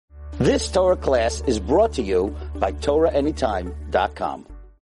This Torah class is brought to you by TorahAnytime.com.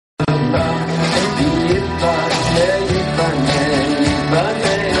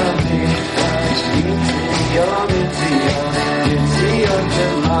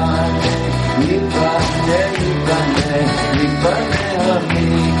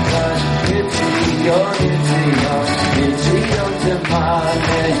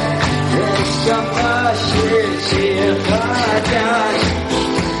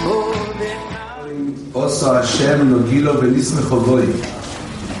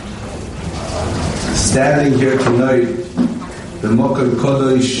 Standing here tonight, the Mokem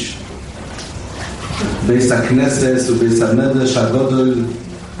Kodesh, Beis HaKnesses, Beis HaMedrash HaGodol,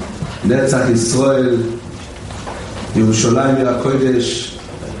 Netzach Yisrael, Yerushalayim HaKodesh,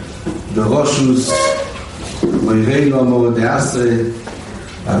 the Roshus, Moireinu HaMoradei Asre,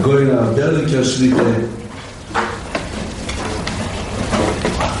 Agoyin HaBerliker Shlite,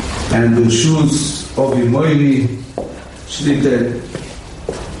 and the Shus Ovi Moiri Shlite.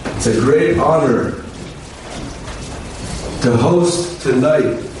 It's a great honor to host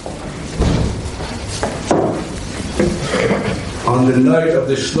tonight, on the night of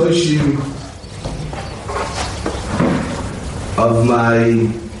the Shloshim of my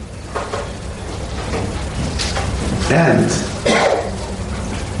aunt,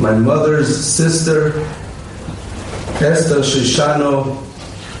 my mother's sister, Esther Shoshano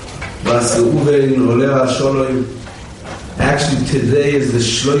Bas Reuven Oleh HaSholom. Actually, today is the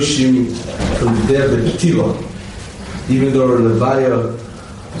Shloshim from the day of the Ketila, even though Levaya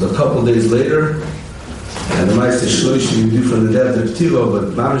was a couple days later, and the Ma'aseh Shloshim we do from the day of the Ketila, but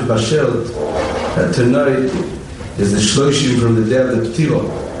Mamish Bashel, tonight is the Shloshim from the day of the Ketila.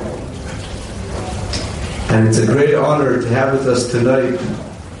 And it's a great honor to have with us tonight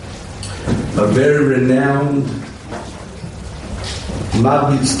a very renowned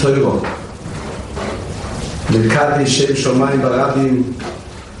Marbitz Torah, Mekadei Shem Shomayim Barabim,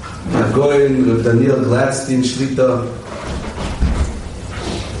 Agoyin Rav Daniel Gladstein Shlita,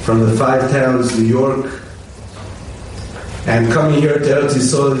 from the Five Towns, New York, and coming here to Eretz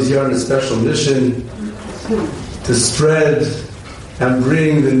Yisrael. He's here on a special mission to spread and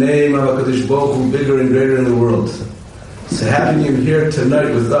bring the name of HaKadosh Baruch Hu bigger and greater in the world. So having him here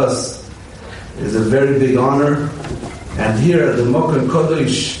tonight with us is a very big honor. And here at the Mokem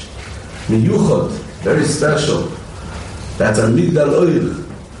Kodesh Miyuchot, very special. That's a Migdal Oil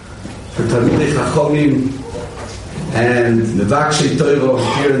for Talmidei Chachomim and Mevakshei Torah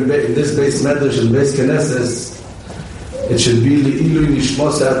here in this Beis Medrash and Beis Knesses. It should be Le'ilui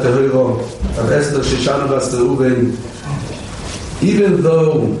Nishmos HaTehora of Esther Shoshana Bas Reuven. Even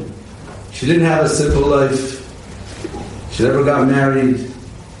though she didn't have a simple life, she never got married,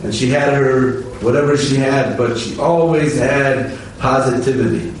 and she had her whatever she had, but she always had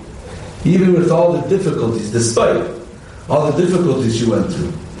positivity. Even with all the difficulties, despite all the difficulties she went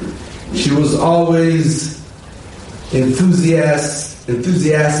through, she was always enthusiastic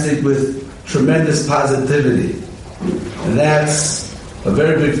with tremendous positivity. And that's a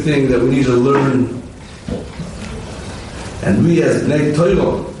very big thing that we need to learn. And we as Bnei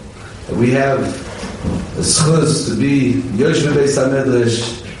Torah, we have the schus to be Yoshvei Beis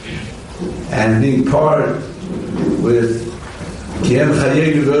HaMedrash and being part with Kiem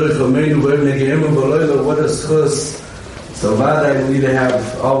Chayenu V'Orech Yomeinu V'Em Negeinu V'Loilo. What a schus. So Vadai, we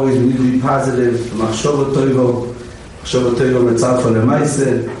need to be positive. Machshava Tova Metzalfa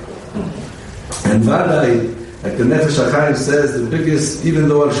Lemaiseh. And Vadai, like the Nefesh HaChaim says, the biggest, even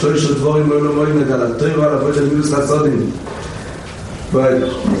though Al Shlosh Dvorim Olam Oimed Al Torah Al Avodah Mius Chasodim, but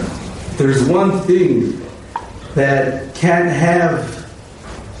there's one thing that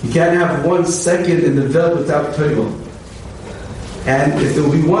you can't have 1 second in the Welt without Torah. And if there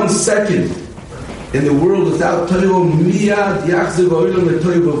will be 1 second in the world without Torah, miyad yachzev ha'olam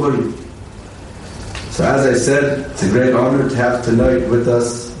leTorah b'vorim. So as I said, it's a great honor to have tonight with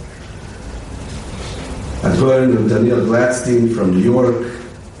us Agoyin Rav Daniel Gladstein from New York,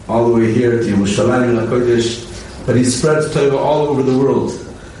 all the way here to Yerushalayim HaKodesh. But he spreads Torah all over the world.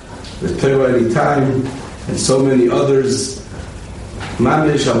 With Torah Anytime and so many others.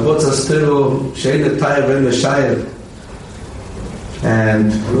 Mamish Abotzas Torah Shein Etayah Ben Meshayah.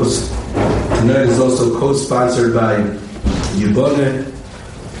 And tonight is also co-sponsored by Yiboneh.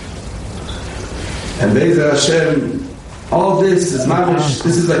 And Be'ezer Hashem, all this is Mamish.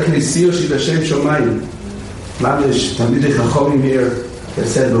 This is like Knesiyah Shel Hashem Shomayim. Mamish Talmidei Chachomim here. They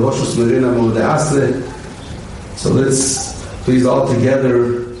said Roshus Moireinu HaMoradei Asre. So let's please all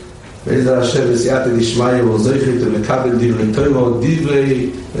together, Be'ezer Hashem V'siyata Dishmaya V'ozoichet V'mekabel Divrei Torah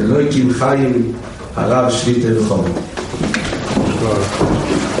Divrei Elokim Chayim Harav Shlita V'chom.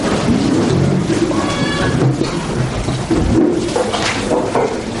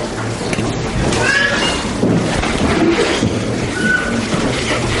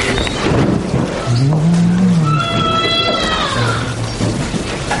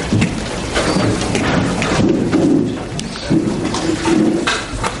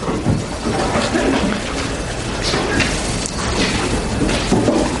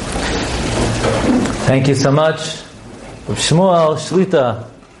 Thank you so much, Shmuel Shlita,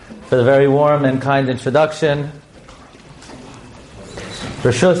 for the very warm and kind introduction.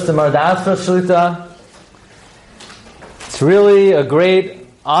 Rishus Tamar Da'asra Shlita. It's really a great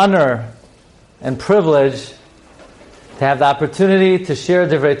honor and privilege to have the opportunity to share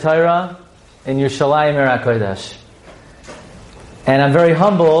Divrei Torah in Yerushalayim Ir HaKodesh. And I'm very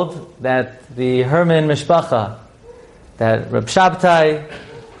humbled that the Herman Mishpacha, that Reb Shabtai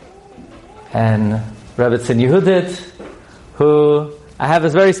and Rebbetzin Yehudit, who I have a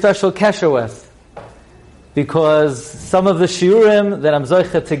very special kesher with, because some of the shiurim that I'm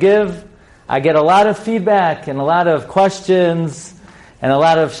zocheh to give, I get a lot of feedback and a lot of questions and a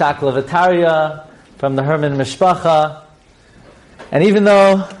lot of shaklavataria from the Herman Mishpacha. And even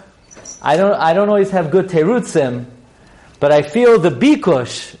though I don't always have good terutzim, but I feel the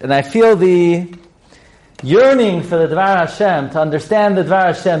bikush and I feel the yearning for the Dvar Hashem, to understand the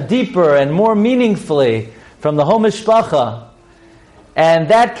Dvar Hashem deeper and more meaningfully from the whole Mishpacha. And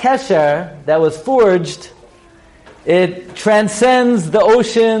that kesher that was forged, it transcends the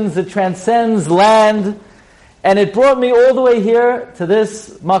oceans, it transcends land, and it brought me all the way here to this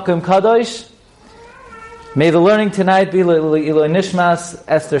Makom Kadosh. May the learning tonight be Iloi Nishmas,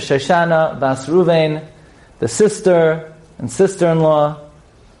 Esther Shoshana Bas Ruvain, the sister and sister-in-law,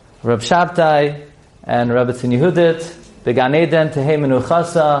 Reb Shabtai and Rebbetzin Yehudit, Began Eden Tehei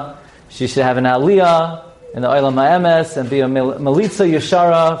Menuchasa. She should have an aliyah in the Olam HaEmes and be a Melitza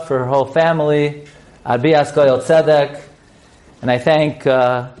Yeshara for her whole family. Arbi Askoyel Tzedek. And I thank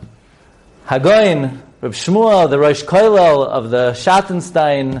Hagoin, Reb Shmuel, the Rosh Koilel of the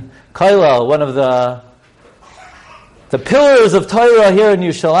Schattenstein Koilel, one of the pillars of Torah here in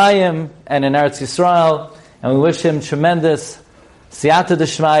Yerushalayim and in Eretz Yisrael. And we wish him tremendous Siyata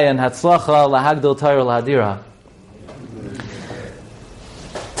D'Shmaya and Hatzlacha Lahagdol Torah Lahadira.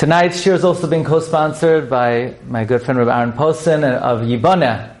 Tonight's shir is also being co-sponsored by my good friend Rabbi Aaron Posen of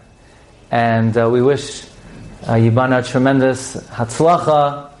Yibana. And we wish Yibana tremendous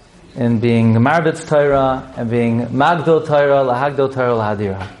Hatzlacha in being Marbitz Torah and being Magdol Torah Lahagdol Torah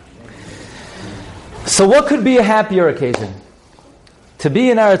Lahadira. So what could be a happier occasion? To be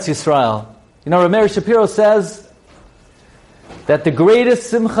in Eretz Yisrael. You know, Rameir Shapiro says that the greatest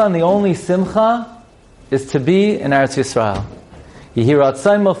simcha and the only simcha is to be in Eretz Yisrael. Yehi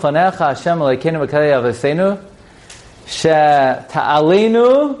ratzon mofanecha Hashem Elokeinu v'karei avosenu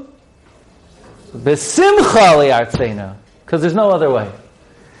she'ta'aleinu b'simcha li'artzeinu, because there's no other way.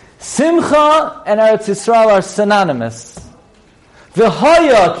 Simcha and Eretz Yisrael are synonymous.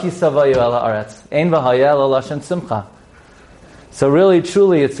 V'haya kisavayu el haaretz, ein v'haya ela lashon simcha. So really,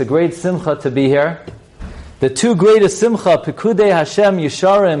 truly, it's a great simcha to be here. The two greatest simcha, Pikudei Hashem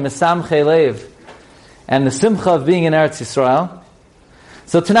Yisharim Misamchei Lev, and the simcha of being in Eretz Yisrael.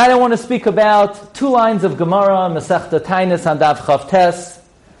 So tonight I want to speak about two lines of Gemara, Masechta Taanis on Daf Chavtes.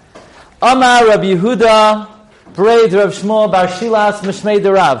 Amar Rabbi Yehuda, Breid Rav Shmuel Bar Shilas Mishmei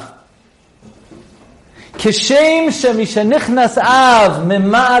Derav. Kishem shemishanichnas Av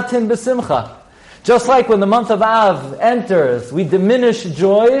mima'atin b'simcha. Just like when the month of Av enters, we diminish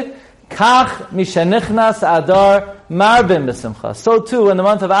joy. Kach mishanichnas Adar marbim b'simcha. So too, when the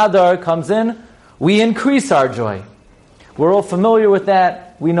month of Adar comes in, we increase our joy. We're all familiar with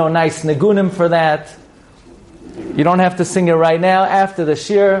that. We know nice nigunim for that. You don't have to sing it right now. After the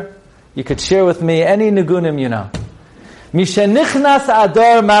shir, you could share with me any nigunim you know. Mishanichnas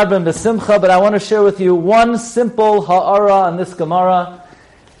Adar marbim b'simcha. But I want to share with you one simple ha'ara on this Gemara.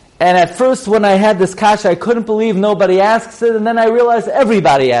 And at first, when I had this kasha, I couldn't believe nobody asks it, and then I realized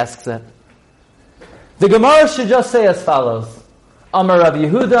everybody asks it. The Gemara should just say as follows: Amar Rav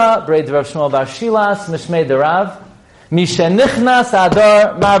Yehuda, Breid Rav Shmuel Bar Shilas, Mishmei Derav, Mishenichnas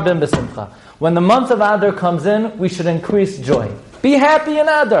Adar Marbim B'Simcha. When the month of Adar comes in, we should increase joy. Be happy in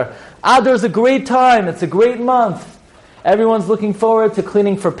Adar. Adar is a great time. It's a great month. Everyone's looking forward to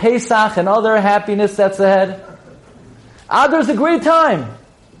cleaning for Pesach and other happiness that's ahead. Adar is a great time.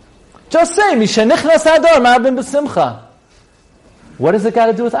 Just say, Mishenichnas Adar Marbim B'Simcha. What does it got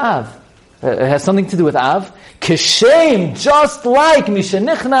to do with Av? It has something to do with Av. Kishem, just like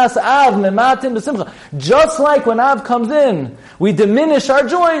Mishenichnas Av Mematim B'Simcha. Just like when Av comes in, we diminish our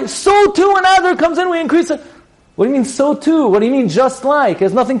joy. So too when Adar comes in, we increase it. What do you mean so too? What do you mean just like? It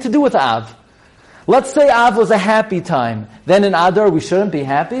has nothing to do with Av. Let's say Av was a happy time. Then in Adar we shouldn't be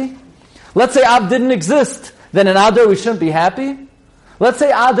happy? Let's say Av didn't exist. Then in Adar we shouldn't be happy? Let's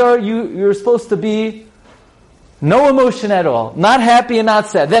say Adar, you're supposed to be no emotion at all, not happy and not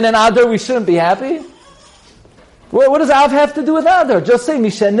sad. Then in Adar we shouldn't be happy? What does Av have to do with Adar? Just say,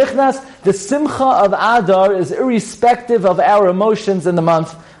 Mishenichnas, the simcha of Adar is irrespective of our emotions in the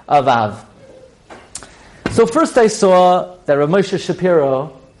month of Av. So first I saw that Rav Moshe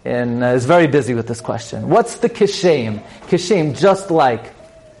Shapiro is very busy with this question. What's the kishem? Kishem, just like.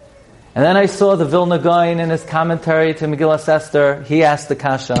 And then I saw the Vilna Gaon in his commentary to Megillas Esther. He asked the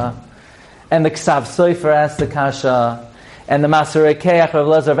kasha. And the Ksav Sofer asked the kasha. And the Masorei Keach Rav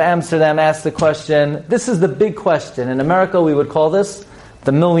Lezer of Amsterdam asked the question. This is the big question. In America we would call this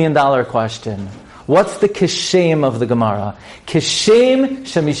the $1 million question. What's the kishem of the Gemara? Kishem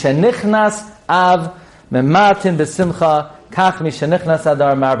shemisha nichnas av mematin besimcha kach misha nichnas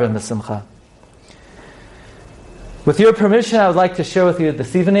adar marbin besimcha. With your permission, I would like to share with you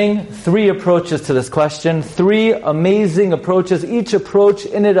this evening 3 approaches to this question. 3 amazing approaches. Each approach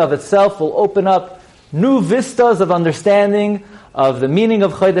in and of itself will open up new vistas of understanding of the meaning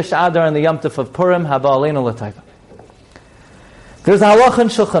of Chodesh Adar and the Yom Tov of Purim. Haba aleinu l'taiva. There's a halacha in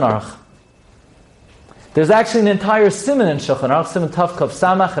Shulchan Aruch. There's actually an entire siman in Shulchan Aruch, siman Tav Kov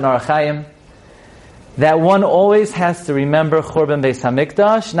Samach and Aruch Chaim, that one always has to remember Churban Beis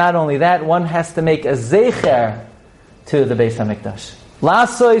HaMikdash. Not only that, one has to make a zecher to the Beis HaMikdash.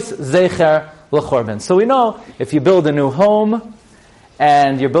 Lasois zecher l'chorban. So we know if you build a new home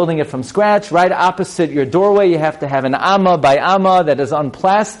and you're building it from scratch, right opposite your doorway you have to have an amma by amma that is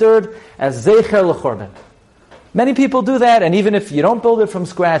unplastered as zecher l'chorban. Many people do that, and even if you don't build it from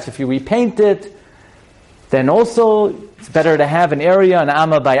scratch, if you repaint it, then also it's better to have an area, an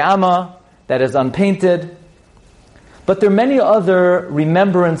amma by amma, that is unpainted. But there are many other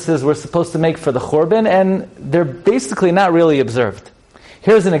remembrances we're supposed to make for the Churban, and they're basically not really observed.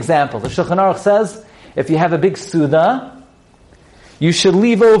 Here's an example. The Shulchan Aruch says, if you have a big Suda, you should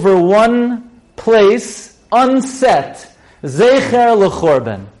leave over one place unset. Zecher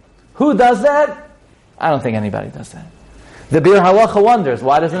l'Churban. Who does that? I don't think anybody does that. The Bir Halacha wonders,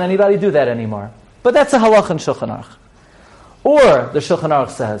 why doesn't anybody do that anymore? But that's a halacha in Shulchan Aruch. Or, the Shulchan Aruch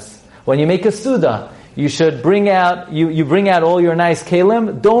says, when you make a Suda, you should bring out, you bring out all your nice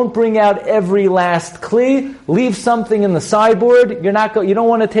kelim. Don't bring out every last kli. Leave something in the sideboard. You don't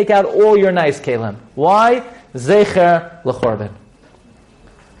want to take out all your nice kelim. Why? Zecher l'chorban.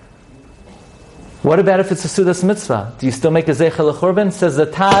 What about if it's a Sudas Mitzvah? Do you still make a Zecher l'chorban? Says the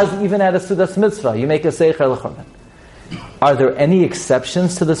Taz, even at a Sudas Mitzvah, you make a Zecher l'chorban. Are there any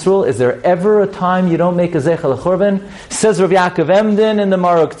exceptions to this rule? Is there ever a time you don't make a Zecher l'chorban? Says Rav Yaakov Emden in the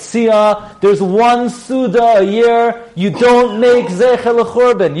Marok Tzia, there's one Suda a year, you don't make Zecher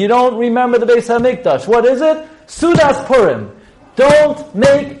l'chorban. You don't remember the Beis HaMikdash. What is it? Sudas Purim. Don't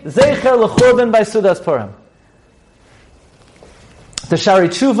make Zecher l'chorban by Sudas Purim. The Shari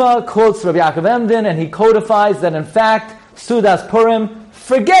Tshuva quotes Rav Yaakov Emden, and he codifies that in fact, Sudas Purim,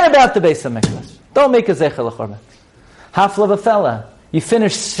 forget about the Beis HaMikdash. Don't make a Zecher l'chorban. Hafla v'fela. You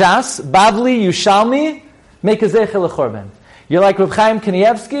finish Shas, Bavli, Yushalmi, make a Zecher l'chorban. You're like Reb Chaim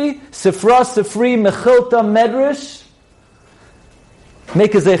Kanievsky, Sifra, Sifri, Mechilta, Medrash,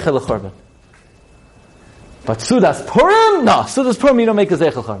 make a Zecher l'chorban. But Sudas Purim? No, Sudas Purim you don't make a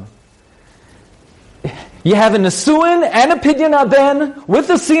Zecher l'chorban. You have a Nesuin and a Pidyon Aben with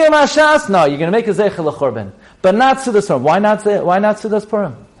the Siyam HaShas? No, you're going to make a Zecher l'chorban. But not Sudas Purim. Why not Sudas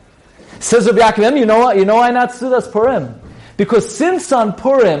Purim? Says Rabbi Yaakov, you know why not Sudas Purim? Because since on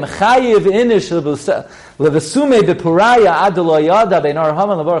Purim, Chayiv Inish Levesume Bepuraya Adelo Yada Ben Ar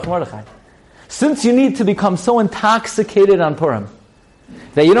Haman Levarach Mordechai. Since you need to become so intoxicated on Purim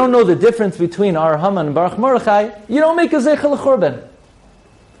that you don't know the difference between Ar Haman and Baruch Mordechai, you don't make a Zecher l'chorban.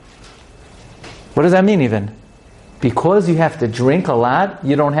 What does that mean even? Because you have to drink a lot,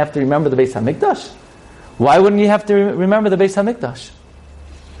 you don't have to remember the Beis HaMikdash? Why wouldn't you have to remember the Beis HaMikdash?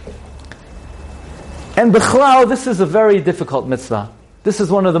 And B'chlal, this is a very difficult mitzvah. This is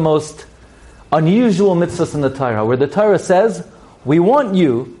one of the most unusual mitzvahs in the Torah, where the Torah says, we want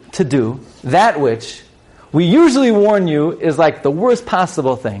you to do that which we usually warn you is like the worst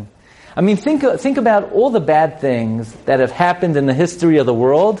possible thing. I mean, think about all the bad things that have happened in the history of the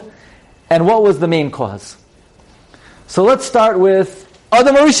world, and what was the main cause. So let's start with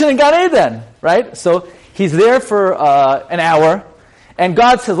Adam HaRishon and Gan Eden, right? So he's there for an hour, and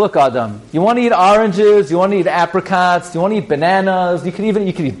God says, look, Adam, you want to eat oranges, you want to eat apricots, you want to eat bananas, you could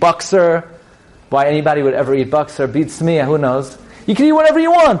eat buxer. Why anybody would ever eat buxer beats me, who knows. You can eat whatever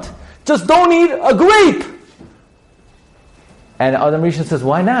you want. Just don't eat a grape. And Adam HaRishon says,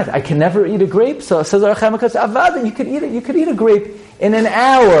 why not? I can never eat a grape. So it says, Avada, you could eat it. You could eat a grape in an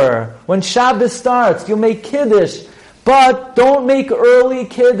hour. When Shabbos starts, you'll make Kiddush. But don't make early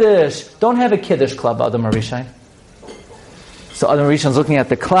Kiddush. Don't have a Kiddush club, Adam HaRishon. So Adam HaRishon's looking at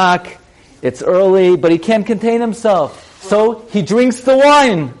the clock. It's early, but he can't contain himself. So he drinks the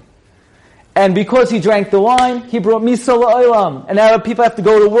wine. And because he drank the wine, he brought Misa La'olam. And now people have to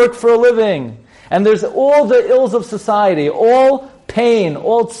go to work for a living. And there's all the ills of society, all pain,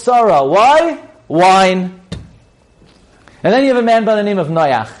 all tzara. Why? Wine. And then you have a man by the name of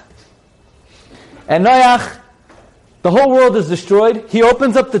Noach. And Noach, the whole world is destroyed. He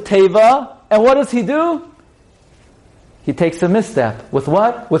opens up the teva, and what does he do? He takes a misstep. With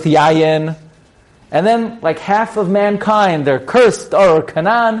what? With yayin. And then, like half of mankind, they're cursed, or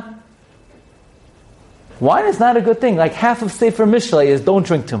Canaan. Wine is not a good thing. Like half of Sefer Mishlei is don't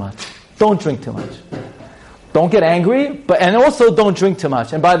drink too much. Don't drink too much. Don't get angry, and also don't drink too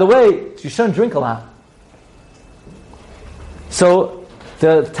much. And by the way, you shouldn't drink a lot. So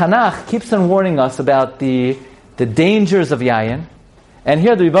the Tanakh keeps on warning us about the dangers of yayin. And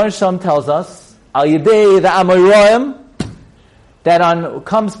here the Rebbeinu Shalom tells us, Al Yidei the Amoraim, that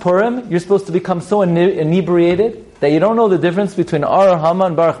comes Purim, you're supposed to become so inebriated that you don't know the difference between Ar Hama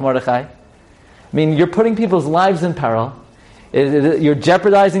and Baruch Mordechai. I mean, you're putting people's lives in peril. You're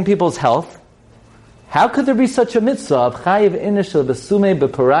jeopardizing people's health. How could there be such a mitzvah of chayiv inishal besume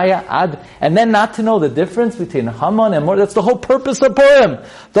beparaya ad, and then not to know the difference between Haman and Mordechai? That's the whole purpose of Purim.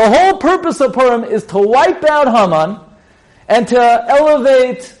 The whole purpose of Purim is to wipe out Haman and to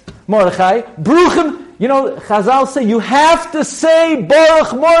elevate Mordechai. Bruchim. You know, Chazal say you have to say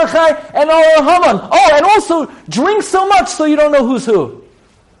Baruch Mordechai and Or Haman. Oh, and also drink so much so you don't know who's who.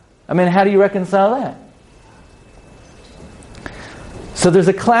 I mean, how do you reconcile that? So there's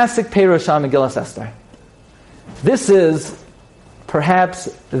a classic Perush on Megillas Esther. This is perhaps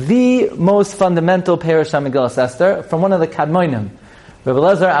the most fundamental Perush on Megillas Esther from one of the Kadmonim, Rebbe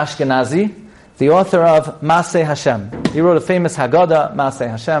Elazar Ashkenazi, the author of Maseh Hashem. He wrote a famous Haggadah, Maseh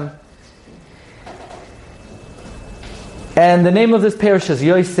Hashem. And the name of this parish is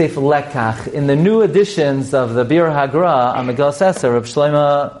Yosef Lekach. In the new editions of the Bir Hagra on Megillas Esther, Reb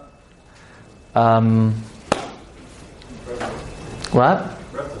Shlomo, what?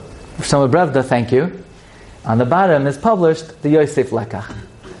 Shlomo Brevda, thank you. On the bottom is published the Yosef Lekach.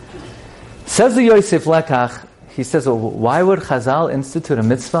 Says the Yosef Lekach, he says, well, why would Chazal institute a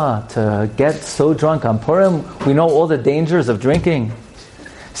mitzvah to get so drunk on Purim? We know all the dangers of drinking.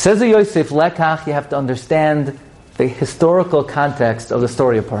 Says the Yosef Lekach, you have to understand the historical context of the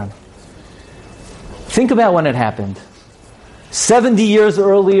story of Purim. Think about when it happened. 70 years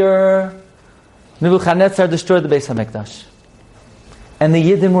earlier, Nebuchadnezzar destroyed the Beis HaMikdash. And the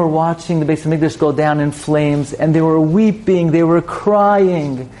Yidden were watching the Beis HaMikdash go down in flames, and they were weeping, they were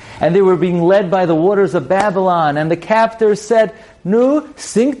crying, and they were being led by the waters of Babylon. And the captors said, "No,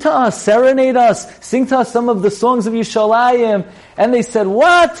 sing to us, serenade us, sing to us some of the songs of Yishalayim." And they said,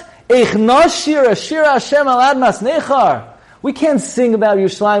 "What? We can't sing about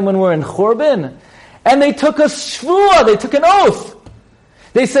Yerushalayim when we're in Churban." And they took a shvuah, they took an oath.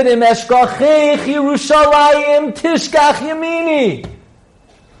 They said, "Im eshkachech Yerushalayim tishkach yamini."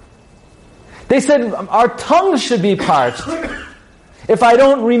 They said, our tongues should be parched. If I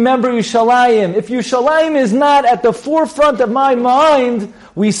don't remember Yerushalayim, if Yerushalayim is not at the forefront of my mind,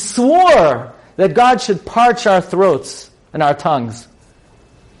 we swore that God should parch our throats and our tongues.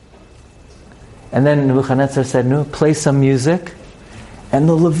 And then Nebuchadnezzar said, "No, play some music." And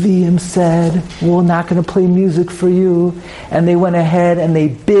the Leviim said, "We're not going to play music for you." And they went ahead and they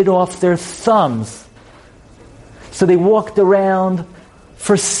bit off their thumbs. So they walked around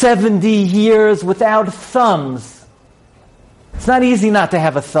for 70 years without thumbs. It's not easy not to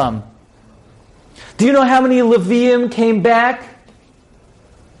have a thumb. Do you know how many Leviim came back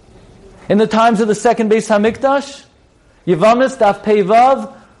in the times of the second Beis HaMikdash? Yevamis, Daf Pei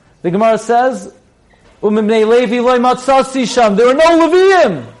Vav, the Gemara says, "Umimnei Levi loy matzasi sham." There were no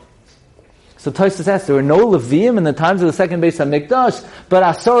Leviim. So Tosfos asks, there were no Leviim in the times of the second Beis HaMikdash, but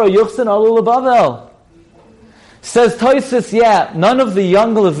Asara Yuchsin Alu LeBavel. Says Tosfos, yeah, none of the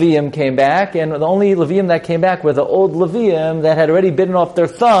young Leviim came back, and the only Leviim that came back were the old Leviim that had already bitten off their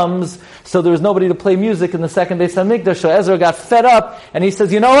thumbs, so there was nobody to play music in the second Beis HaMikdash. So Ezra got fed up, and he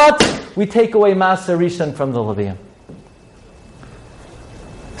says, you know what? We take away Maser Rishon from the Leviim.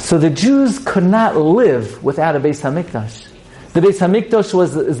 So the Jews could not live without a Beis HaMikdash. The Beis HaMikdash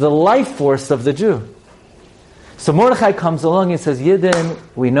is the life force of the Jew. So Mordechai comes along and says, Yidden,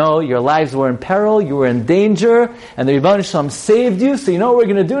 we know your lives were in peril, you were in danger, and the Rebbeinu Shalom saved you, so you know what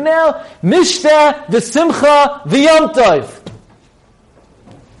we're going to do now? Mishteh v'simcha v'yom tov.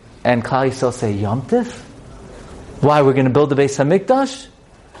 And Klal Yisrael say, Yom Tov? Why, we're going to build the Beis HaMikdash?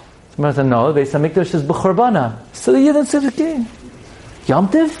 Mordechai said, no, the Beis HaMikdash is b'chorbana. So the Yidden said, okay, Yom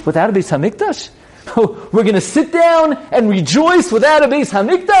Tov without a Beis HaMikdash? We're going to sit down and rejoice without a Beis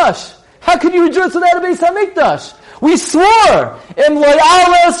HaMikdash? How can you rejoice without a Beis HaMikdash? We swore, Im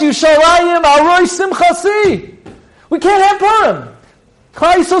loyalas Yushalayim Aroy Simchasi. We can't have Purim.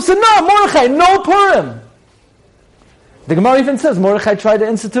 Klal Yisrael said, no, Mordechai, no Purim. The Gemara even says Mordechai tried to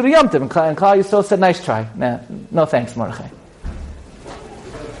institute a Yom Tov, and Klal Yisrael said, nice try. Nah, no thanks, Mordechai.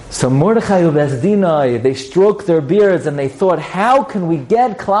 So Mordechai and Bezdinai, they stroked their beards and they thought, how can we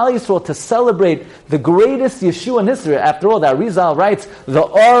get Klal Yisrael to celebrate the greatest Yeshua in history? After all, the Arizal writes, the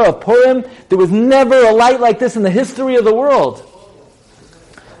Or of Purim, there was never a light like this in the history of the world.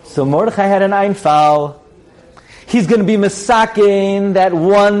 So Mordechai had an Einfal. He's going to be Mesakin that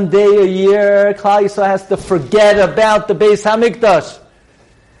one day a year, Klal Yisrael has to forget about the Beis HaMikdash.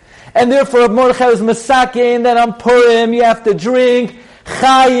 And therefore, Mordechai was Mesakin that on Purim you have to drink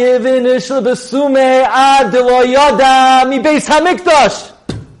Chayiv inish lebesume ad lo yada mi Beis HaMikdash.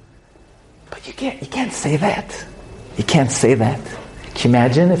 But you can't say that. You can't say that. Can you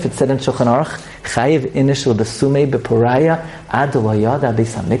imagine if it said in Shulchan Aruch, Chayiv inish lebesume beporaya ad lo yada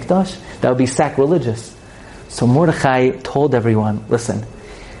Beis HaMikdash? That would be sacrilegious. So Mordechai told everyone, listen,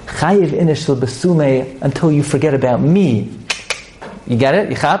 Chayiv inish lebesume until you forget about me. You get it?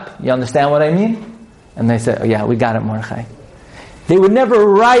 You understand what I mean? And they said, oh yeah, we got it, Mordechai. They would never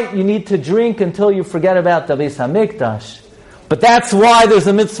write, you need to drink until you forget about the Beis HaMikdash. But that's why there's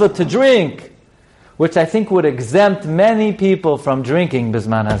a mitzvah to drink, which I think would exempt many people from drinking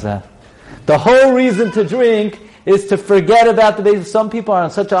Bizman Hazeh. The whole reason to drink is to forget about the Beis. Some people are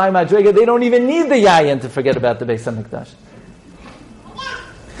on such a high madriga, they don't even need the yayin to forget about the Beis HaMikdash.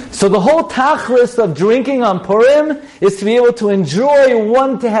 So the whole tachlis of drinking on Purim is to be able to enjoy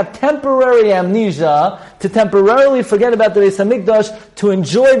one, to have temporary amnesia, to temporarily forget about the Beis HaMikdash, to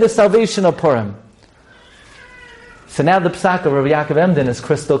enjoy the salvation of Purim. So now the psak of Rabbi Yaakov Emden is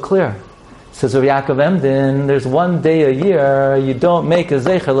crystal clear. Says Rabbi Yaakov Emden, there's one day a year you don't make a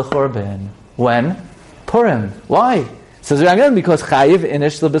zeicher l'chorban. When? Purim. Why? Says Rabbi Yaakov Emden, because chayiv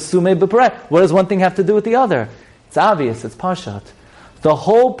inish lebesume b'pareh. What does one thing have to do with the other? It's obvious, it's pashat. The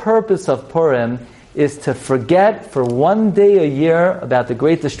whole purpose of Purim is to forget for one day a year about the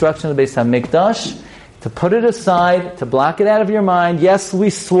great destruction of the Beis HaMikdash, to put it aside, to block it out of your mind. Yes,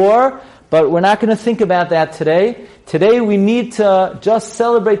 we swore, but we're not going to think about that today. Today we need to just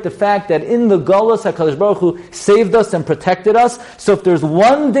celebrate the fact that in the Golus, HaKadosh Baruch Hu saved us and protected us. So if there's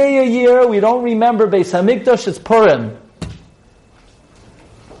one day a year we don't remember Beis HaMikdash, it's Purim.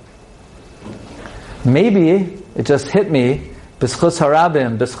 Maybe it just hit me, B'schus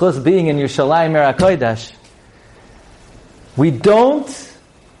harabim, b'schus being in Yerushalayim Eretz HaKodesh. We don't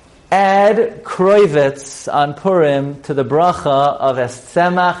add kroivitz on Purim to the bracha of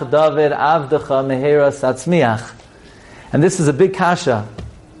Esemach David Avdecha Meheras Atzmiach. And this is a big kasha.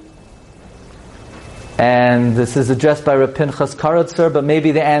 And this is addressed by Rav Pinchas Karatzer, but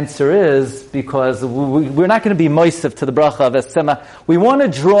maybe the answer is because we're not going to be moisef to the bracha of Esemach. We want to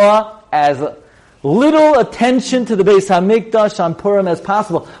draw as little attention to the Beis HaMikdash on Purim as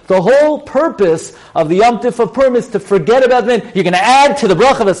possible. The whole purpose of the Yom Tif of Purim is to forget about it. You're going to add to the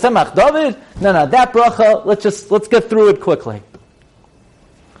bracha of Esemach David? No, that bracha, let's get through it quickly.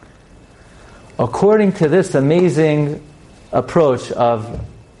 According to this amazing approach of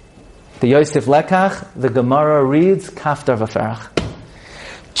the Yosef Lekach, the Gemara reads Kaftar V'Ferach.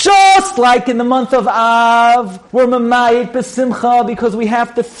 Just like in the month of Av, we're Mamayit B'Simcha because we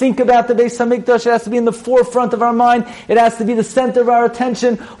have to think about the Beis HaMikdash. It has to be in the forefront of our mind. It has to be the center of our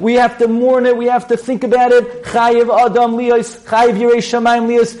attention. We have to mourn it. We have to think about it. Chayiv Adam Lios, Chayiv Yirei Shamayim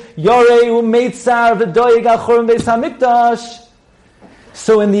Lios, Yorei Umeitzar V'Doyeg Achorim Beis HaMikdash.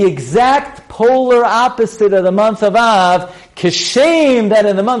 So in the exact polar opposite of the month of Av, Kishem that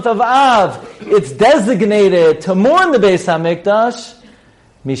in the month of Av, it's designated to mourn the Beis HaMikdash,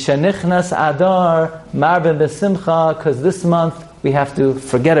 Mishanichnas Adar Marben Besimcha, because this month we have to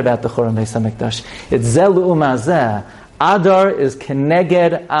forget about the Churban Beis HaMikdash. It's Zelu Umazeh. Adar is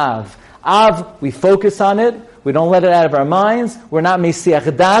Keneged Av. Av, we focus on it. We don't let it out of our minds. We're not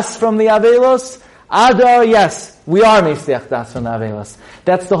Mesiach Das from the Avelos. Adar, yes, we are Mesiach Das from the Avelos.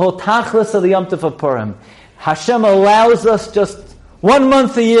 That's the whole tachlis of the Yom Tov of Purim. Hashem allows us just 1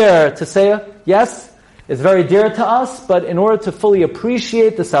 month a year to say, yes, it's very dear to us, but in order to fully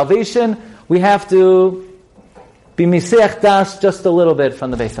appreciate the salvation, we have to be Mesiach Das just a little bit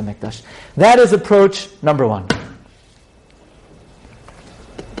from the Beis HaMikdash. That is approach number 1.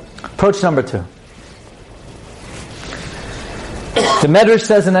 Approach number 2. The Medrash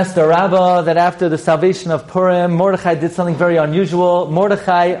says in Esther Rabbah that after the salvation of Purim, Mordechai did something very unusual.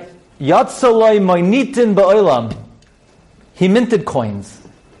 Mordechai, Yatzoloi Moinitin Ba'olam. He minted coins.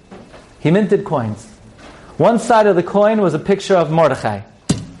 One side of the coin was a picture of Mordechai.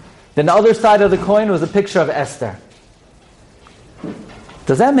 Then the other side of the coin was a picture of Esther.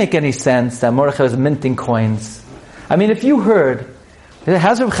 Does that make any sense that Mordechai was minting coins? I mean, if you heard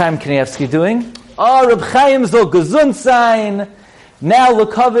How's Reb Chaim Kanievsky doing? Oh, Reb Chaim soll gesund sein. Now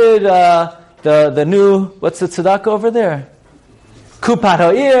look covered the new, what's the tzedakah over there? Kupat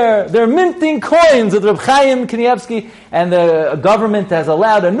Ha'ir. They're minting coins with Reb Chaim Kanievsky, and the government has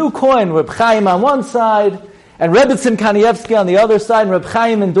allowed a new coin, Reb Chaim on one side, and Rebbetzin Kanievsky on the other side, and Reb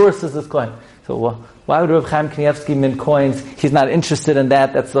Chaim endorses this coin. So why would Reb Chaim Kanievsky mint coins? He's not interested in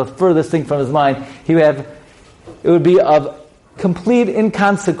that. That's the furthest thing from his mind. It would be of complete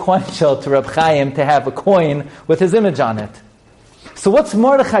inconsequential to Reb Chaim to have a coin with his image on it. So what's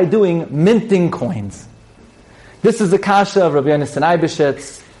Mordechai doing minting coins? This is the kasha of Rabbi Yonasan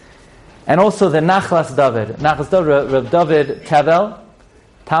Eibeshitz, and also the Nachlas David. Nachlas David, Reb David Tevel,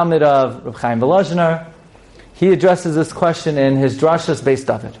 Talmud of Reb Chaim Volozhiner. He addresses this question in his Drashas Beis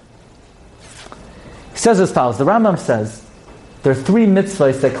David. He says as follows, the Rambam says, there are 3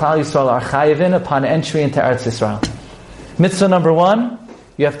 mitzvahs that Klal Yisrael are chayevin upon entry into Eretz Yisrael. Mitzvah number 1,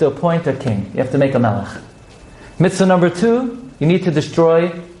 you have to appoint a king. You have to make a melech. Mitzvah number 2, you need to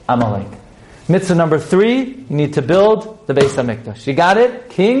destroy Amalek. Mitzvah number 3, you need to build the Beis HaMikdash. You got it?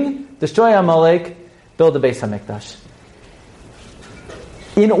 King, destroy Amalek, build the Beis HaMikdash.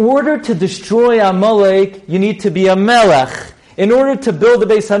 In order to destroy Amalek, you need to be a melech. In order to build the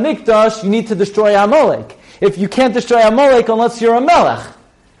Beis HaMikdash, you need to destroy Amalek. If you can't destroy Amalek unless you're a melech.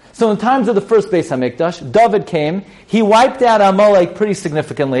 So in times of the first Beis HaMikdash, David came, he wiped out Amalek pretty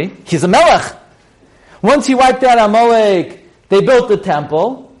significantly. He's a melech. Once he wiped out Amalek, they built the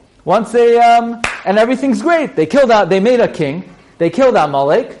temple. Once and everything's great. They made a king, they killed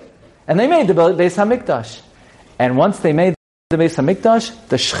Amalek, and they made the Beis HaMikdash. And once they made the Beis HaMikdash,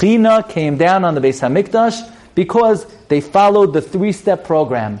 the Shechina came down on the Beis HaMikdash because they followed the 3-step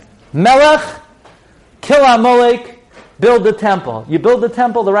program. Melech, kill Amalek, build the temple. You build the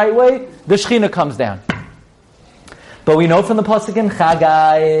temple the right way, the Shechina comes down. But we know from the pasuk in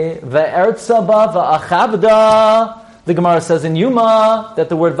Chagai, ve'ertza ba va'achavda, the Gemara says in Yuma that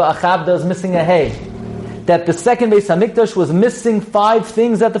the word va'achavda is missing a hey. That the second Beis HaMikdash was missing 5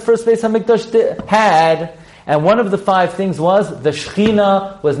 things that the first Beis HaMikdash had, and one of the 5 things was the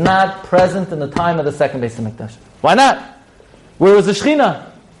Shechina was not present in the time of the second Beis HaMikdash. Why not? Where was the Shechina?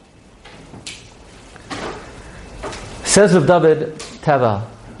 Says Rav David Tevel,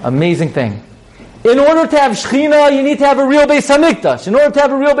 amazing thing. In order to have Shechina, you need to have a real Beis HaMikdash. In order to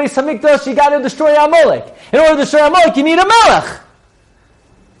have a real Beis HaMikdash, you got to destroy Amalek. In order to destroy Amalek, you need a melech.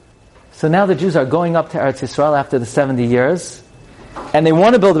 So now the Jews are going up to Eretz Yisrael after the 70 years, and they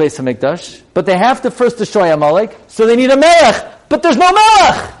want to build a Beis HaMikdash, but they have to first destroy Amalek, so they need a melech, but there's no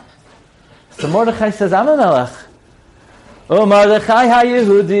melech. So Mordechai says, I'm a melech. O Mordechai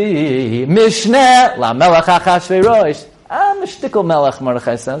ha-Yehudi, Mishneh la melech Achashverosh. I'm a shtickle melech,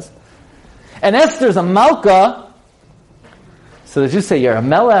 Mordechai says. And Esther's a malka. So the Jews say, you're a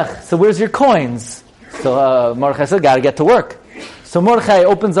melech, so where's your coins? So Mordechai said, got to get to work. So Mordechai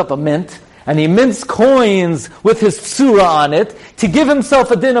opens up a mint, and he mints coins with his psura on it to give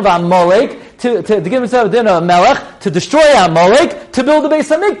himself a din of Amalek, to give himself a din of Melech, to destroy Amalek, to build the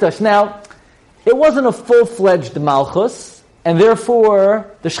Beis HaMikdash. Now, it wasn't a full-fledged Malchus, and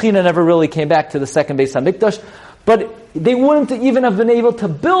therefore the Shechina never really came back to the second Beis HaMikdash, but they wouldn't even have been able to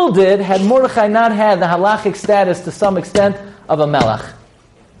build it had Mordechai not had the halachic status to some extent of a Melech.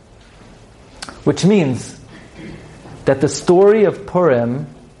 Which means that the story of Purim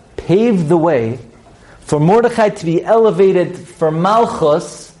paved the way for Mordechai to be elevated for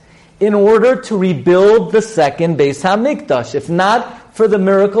Malchus in order to rebuild the second Beis HaMikdash. If not for the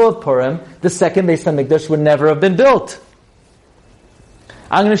miracle of Purim, the second Beis HaMikdash would never have been built.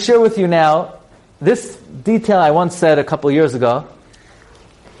 I'm going to share with you now this detail I once said a couple years ago,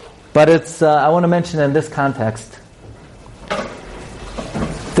 but I want to mention it in this context.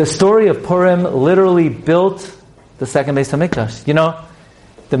 The story of Purim literally built the second Beis HaMikdash. You know,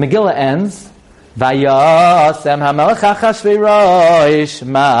 the Megillah ends, Vayasem HaMelech Achashverosh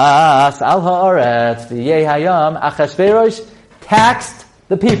mas al ha'aretz v'yeh hayam Achashverosh taxed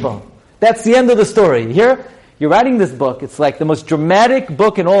the people. That's the end of the story. Here, you're writing this book. It's like the most dramatic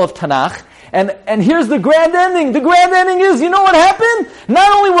book in all of Tanakh. And here's the grand ending. The grand ending is, you know what happened?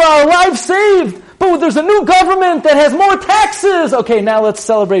 Not only were our lives saved, but there's a new government that has more taxes. Okay, now let's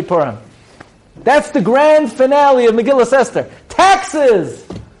celebrate Purim. That's the grand finale of Megillah Esther. Taxes!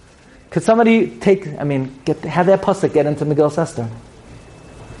 Could somebody have that pasuk get into Megillah Esther?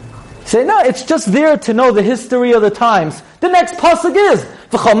 Say, no, it's just there to know the history of the times. The next pasuk is,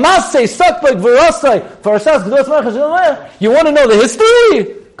 you want to know the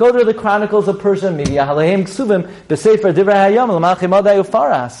history? Go to the Chronicles of Persia,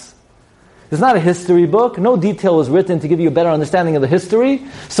 It's not a history book. No detail was written to give you a better understanding of the history.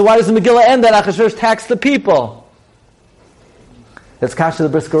 So why does the Megillah end that Achashverosh taxed the people? That's Kasha the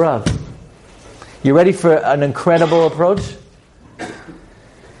Brisker Rav. You ready for an incredible approach?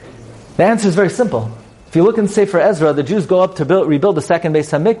 The answer is very simple. If you look in Sefer Ezra, the Jews go up to rebuild the second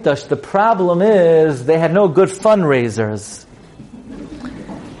Beis HaMikdash. The problem is they had no good fundraisers.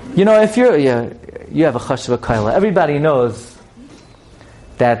 You know, if you have a chashva kaila, everybody knows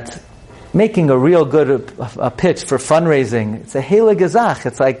that making a real good a pitch for fundraising, it's a heilig gezach.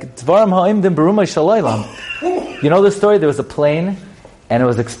 It's like Dvarim ha'imdim berumay shalaylam. You know the story? There was a plane, and it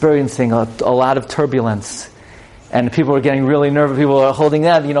was experiencing a lot of turbulence. And people were getting really nervous. People were holding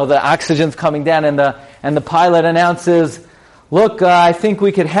that. You know, the oxygen's coming down, and the pilot announces, "Look, I think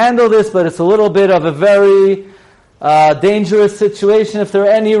we could handle this, but it's a little bit of a very dangerous situation. If there are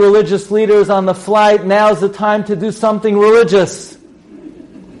any religious leaders on the flight, now's the time to do something religious."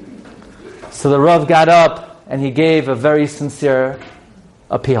 So the Rav got up and he gave a very sincere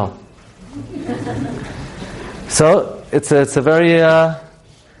appeal. So it's a very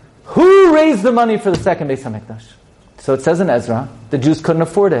who raised the money for the second Beis HaMikdash? So it says in Ezra, the Jews couldn't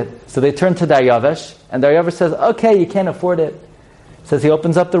afford it. So they turned to Daryavesh, and Daryavesh says, okay, you can't afford it. It says he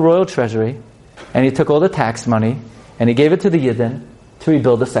opens up the royal treasury, and he took all the tax money, and he gave it to the Yidden to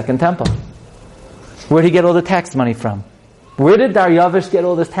rebuild the second temple. Where did he get all the tax money from? Where did Daryavesh get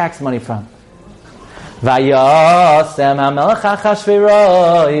all this tax money from? Vayasem HaMelech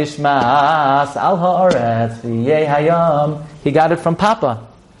Achashverosh mas al ha'aretz v'yeh hayam. He got it from Papa.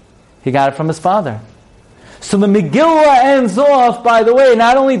 He got it from his father. So the Megillah ends off, by the way,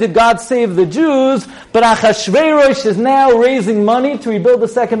 not only did God save the Jews, but Achashverosh is now raising money to rebuild the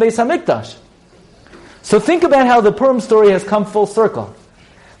second Beis HaMikdash. So think about how the Purim story has come full circle.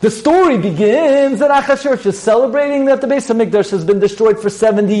 The story begins that Achashverosh is celebrating that the Beis HaMikdash has been destroyed for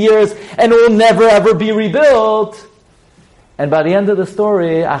 70 years and will never ever be rebuilt. And by the end of the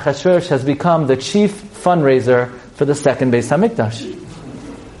story, Achashverosh has become the chief fundraiser for the second Beis HaMikdash.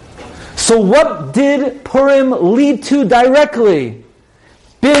 So what did Purim lead to directly?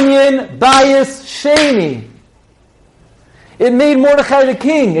 Binyan Bayis Sheni. It made Mordechai the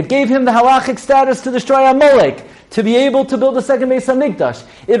king. It gave him the halachic status to destroy Amalek, to be able to build the second Beis HaMikdash.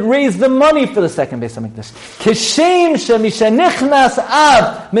 It raised the money for the second Beis HaMikdash. Kishem shemishenichnas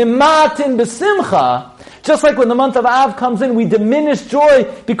av mimatin besimcha. Just like when the month of Av comes in, we diminish joy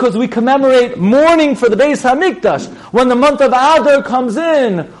because we commemorate mourning for the Beis HaMikdash. When the month of Adar comes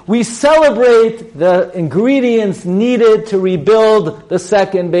in, we celebrate the ingredients needed to rebuild the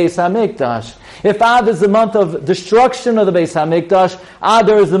second Beis HaMikdash. If Av is the month of destruction of the Beis HaMikdash,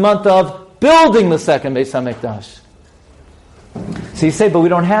 Adar is the month of building the second Beis HaMikdash. So you say, but we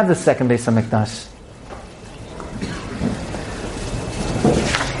don't have the second Beis HaMikdash.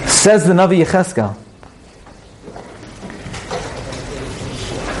 Says the Navi Yecheskel,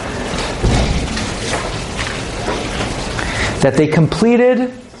 that they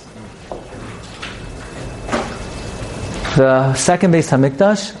completed the second Beis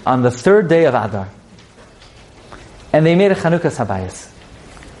HaMikdash on the third day of Adar. And they made a Chanukas Habayis.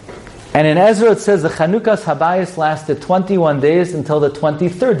 And in Ezra it says the Chanukas Habayis lasted 21 days until the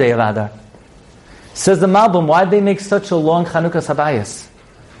 23rd day of Adar. Says the Malbim, why did they make such a long Chanukas Habayis?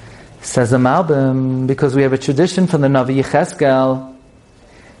 Says the Malbim, because we have a tradition from the Navi Yecheskel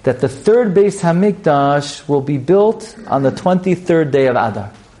that the third Beis HaMikdash will be built on the 23rd day of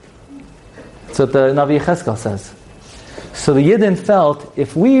Adar. That's what the Navi Yecheskel says. So the Yidden felt,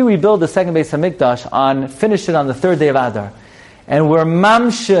 if we rebuild the second Beis HaMikdash finish it on the third day of Adar, and we're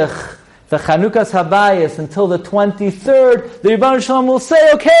mamshich the Chanukas Habayis until the 23rd, the Rebbeinu Shalom will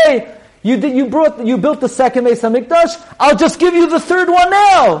say, okay, you built the second Beis HaMikdash, I'll just give you the third one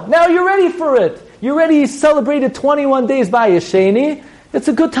now. Now you're ready for it. You're ready, you celebrated 21 days Bayis Sheni. It's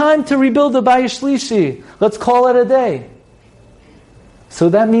a good time to rebuild the Bayis Shlishi. Let's call it a day. So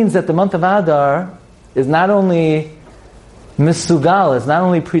that means that the month of Adar is not only misugal, is not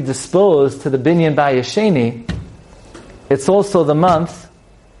only predisposed to the Binyan Bayis Sheni, it's also the month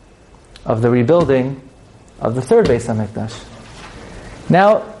of the rebuilding of the third Beis HaMikdash.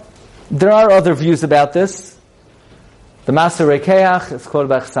 Now, there are other views about this. The Maser Rekeach, it's quoted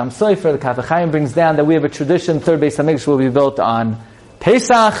by Chassam Sofer, the Kaf HaChaim brings down that we have a tradition, third Beis HaMikdash will be built on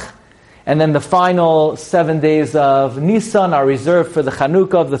Pesach, and then the final 7 days of Nisan are reserved for the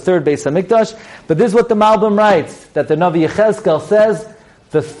Chanukah of the third Beis HaMikdash. But this is what the Malbim writes, that the Navi Yechezkel says,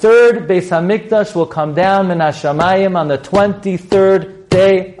 the third Beis HaMikdash will come down min hashamayim on the 23rd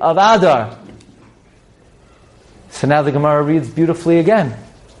day of Adar. So now the Gemara reads beautifully again.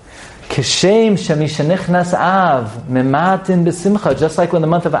 Kishem shemishanichnas Av mematin b'simcha. Just like when the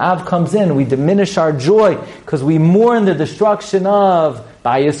month of Av comes in, we diminish our joy because we mourn the destruction of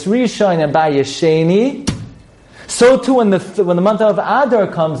Bayis Rishon and Bayis Sheni. So too, when the month of Adar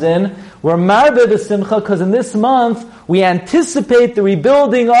comes in, we're marbe b'simcha because in this month we anticipate the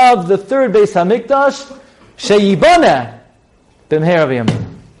rebuilding of the third Beis Hamikdash, sheyiboneh b'mheira v'yamin.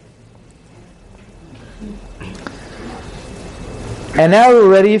 And now we're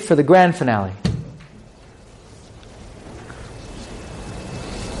ready for the grand finale.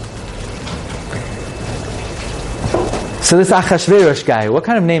 So this Achashverosh guy, what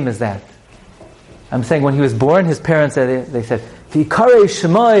kind of name is that? I'm saying when he was born, his parents said, they said, V'yikarei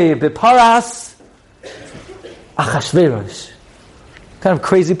Shemoi b'paras Achashverosh. What kind of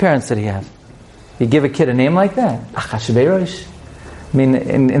crazy parents did he have? You give a kid a name like that? Achashverosh? I mean,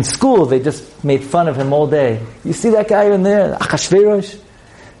 in school, they just made fun of him all day. You see that guy in there, Achashverosh?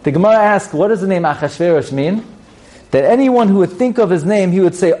 The Gemara asks, what does the name Achashverosh mean? That anyone who would think of his name, he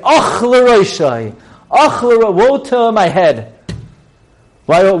would say, Ach l'roshai. Ach l'roshai, woe to my head.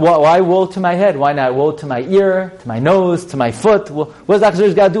 Why woe to my head? Why not woe to my ear, to my nose, to my foot? What does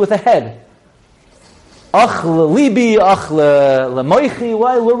Achashverosh got to do with the head? Ach l'libi, ach l'moichi,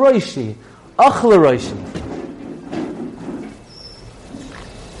 why l'roshi? Ach l'roshi.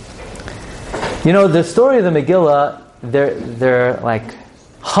 You know, the story of the Megillah, they're like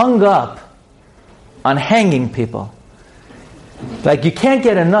hung up on hanging people. Like you can't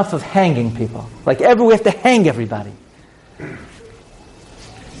get enough of hanging people. Like we have to hang everybody.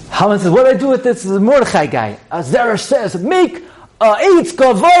 Haman says, what do I do with this Mordechai guy? Zerah says, make eitz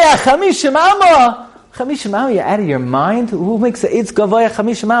gavoya chamishim amma. Chamishim amma, you're out of your mind? Who makes an eitz gavoya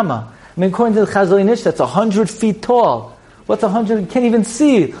chamishim amma? I mean, according to the Chazal Ish, that's 100 feet tall. What's 100? You can't even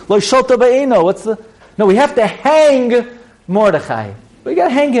see. Lo sholta ba'eno. No, we have to hang Mordechai. What do you got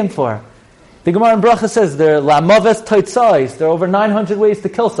to hang him for? The Gemara in Bracha says there are lamaves toitzais. There are over 900 ways to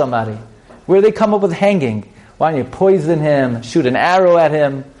kill somebody. Where do they come up with hanging? Why don't you poison him, shoot an arrow at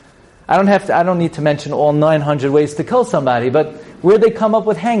him? I don't need to mention all 900 ways to kill somebody, but where do they come up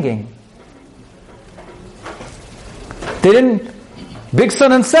with hanging? They didn't. Big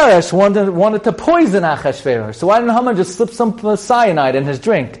Son and Seresh wanted to poison Achashverosh. So why didn't Haman just slip some cyanide in his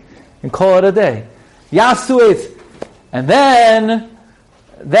drink and call it a day? Yasuit. And then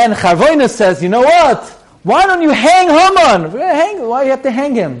Charvoina says, you know what? Why don't you hang Haman? Why do you have to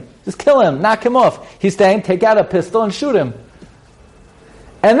hang him? Just kill him, knock him off. He's saying, take out a pistol and shoot him.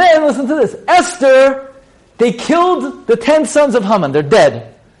 And then, listen to this. Esther, they killed the 10 sons of Haman. They're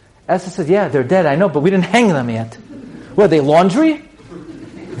dead. Esther says, yeah, they're dead, I know, but we didn't hang them yet. What, are they laundry?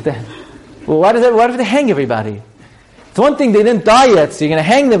 Well, why do they hang everybody? It's one thing they didn't die yet, so you're going to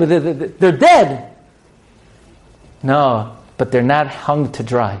hang them, but they're dead. No, but they're not hung to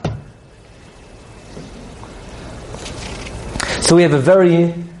dry. So we have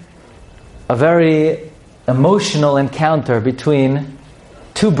a very emotional encounter between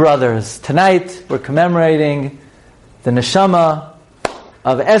two brothers. Tonight we're commemorating the neshama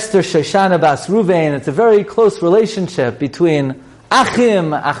of Esther Shoshana Bas Ruvain. It's a very close relationship between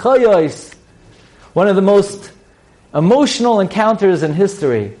Achim, Achoyos, one of the most emotional encounters in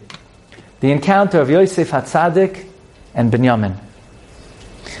history. The encounter of Yosef HaTzadik and Binyamin.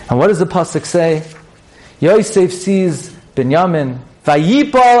 And what does the pasuk say? Yosef sees Binyamin.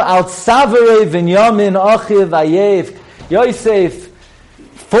 Vayipol al tzavare Binyamin achiv vayev. Yosef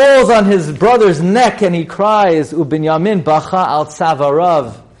falls on his brother's neck and he cries, Ubinyamin bacha al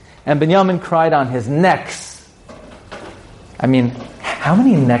tzavarav. And Binyamin cried on his necks. I mean, how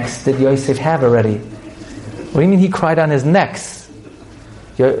many necks did Yosef have already? What do you mean he cried on his necks?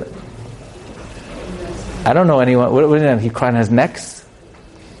 I don't know anyone. What do you mean he cried on his necks?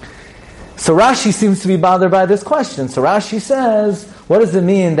 So Rashi seems to be bothered by this question. So Rashi says, what does it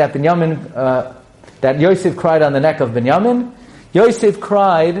mean that that Yosef cried on the neck of Binyamin? Yosef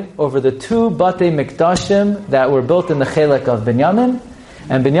cried over the 2 Batei Mikdashim that were built in the Chelek of Binyamin,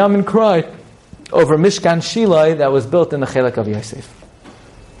 and Binyamin cried over Mishkan Shilai that was built in the Chelek of Yosef.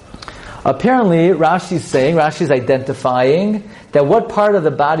 Apparently, Rashi's identifying that what part of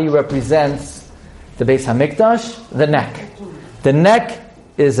the body represents the Beis HaMikdash? The neck. The neck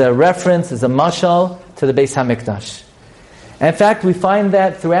is a reference, is a mashal to the Beis HaMikdash. And in fact, we find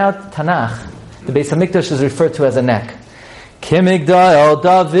that throughout Tanakh, the Beis HaMikdash is referred to as a neck. Kimigdal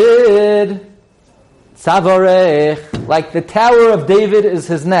David Tzavarech, like the Tower of David is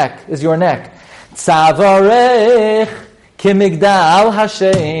his neck, is your neck. Tzavarech Kimigdal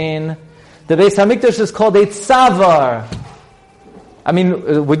Hashem. The Beis HaMikdash is called a Tzavar. I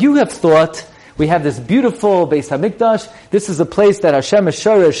mean, would you have thought We have this beautiful Beis HaMikdash. This is a place that Hashem is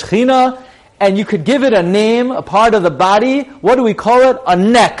Shoresh Shechina, and you could give it a name, a part of the body. What do we call it? A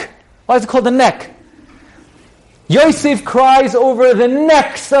neck. Why is it called a neck? Yosef cries over the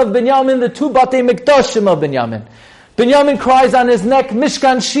necks of Binyamin, the two Batei Mikdashim of Binyamin. Binyamin cries on his neck,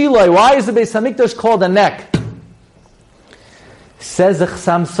 Mishkan Shiloi. Why is the Beis HaMikdash called a neck? Says the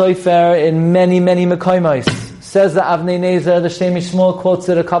Chassam Sofer in many, many Mekoimos. Says the Avnei Nezer, the Shem Yishmael quotes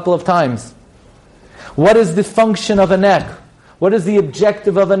it a couple of times. What is the function of a neck? What is the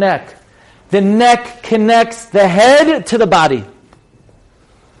objective of a neck? The neck connects the head to the body.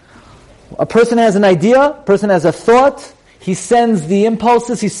 A person has an idea, a person has a thought, he sends the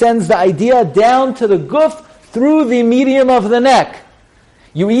impulses, he sends the idea down to the guf through the medium of the neck.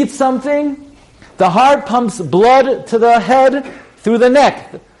 You eat something, the heart pumps blood to the head through the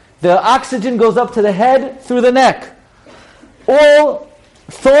neck. The oxygen goes up to the head through the neck. All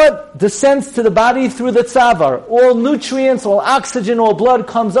thought descends to the body through the tzavar. All nutrients, all oxygen, all blood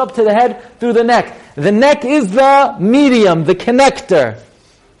comes up to the head through the neck. The neck is the medium, the connector.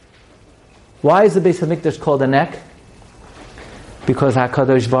 Why is the Beis HaMikdash called a neck? Because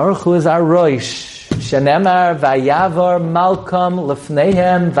HaKadosh Baruch Hu is our Rosh. Shenemar vayavar malkam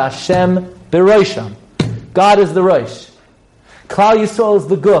lefneihem vashem berosham. God is the Rosh. Klal Yisrael is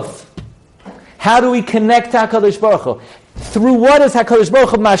the guf. How do we connect HaKadosh Baruch Hu? Through what is HaKadosh Baruch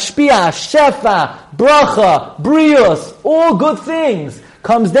Hu mashpia, shefa, bracha, brios, all good things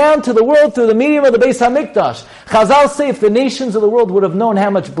comes down to the world through the medium of the Beis HaMikdash. Chazal say if the nations of the world would have known how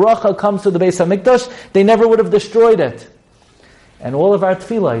much bracha comes to the Beis HaMikdash, they never would have destroyed it. And all of our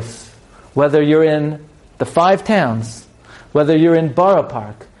tefillos, whether you're in the 5 towns, whether you're in Borough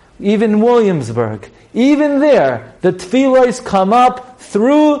Park, even Williamsburg, even there, the tefillos come up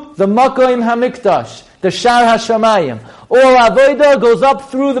through the Makom HaMikdash, the Shar HaShamayim. All Avodah goes up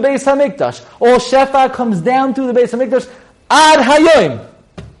through the Beis HaMikdash. All Shefa comes down through the Beis HaMikdash. Ad Hayoim.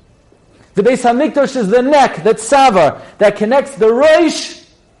 The Beis HaMikdash is the neck, that tzavar, that connects the Rosh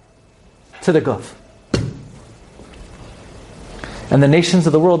to the Guf. And the nations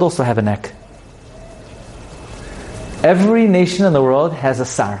of the world also have a neck. Every nation in the world has a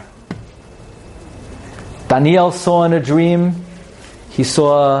sar. Daniel saw in a dream, he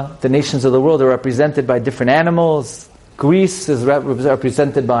saw the nations of the world are represented by different animals. Greece is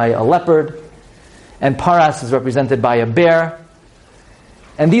represented by a leopard, and Paras is represented by a bear.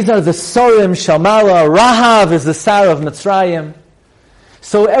 And these are the Sorim, Shalmala, Rahav is the Sar of Mitzrayim.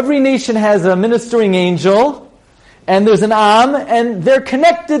 So every nation has a ministering angel, and there's an Am, and they're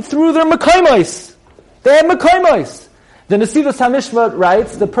connected through their Mekoimos. They have Mekoimos. The Nesivos HaMishpat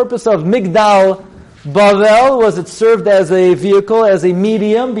writes, the purpose of Migdal Bavel was it served as a vehicle, as a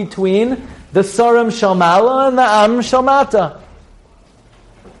medium between the Sorim Shalmala and the Am Shalmata.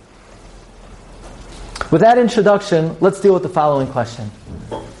 With that introduction, let's deal with the following question.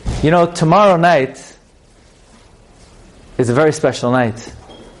 You know, tomorrow night is a very special night.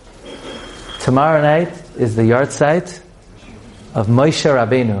 Tomorrow night is the yahrzeit of Moshe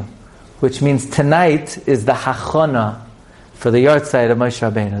Rabbeinu, which means tonight is the hachana for the yahrzeit of Moshe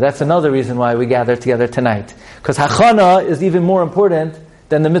Rabbeinu. That's another reason why we gather together tonight. Because hachana is even more important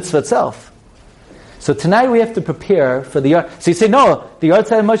than the mitzvah itself. So tonight we have to prepare for the yahrzeit. So you say, no, the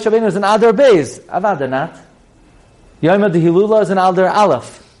yahrzeit of Moshe Rabbeinu is an Adar Beis. Avada not. Yom HaDehilula is an Adar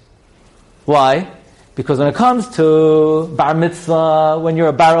Aleph. Why? Because when it comes to bar mitzvah, when you're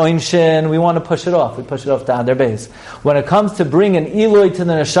a bar oinshin, we want to push it off. We push it off to Adar Beis. When it comes to bring an Eloi to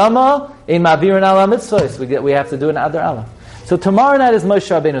the neshama, ein ma'avirin ala mitzvahs, we have to do an Adar Aleph. So tomorrow night is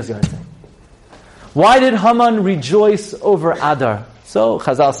Moshe Rabbeinu's yahrzeit. Why did Haman rejoice over Adar? So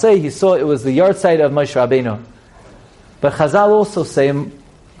Chazal say he saw it was the yahrzeit of Moshe Rabbeinu. But Chazal also say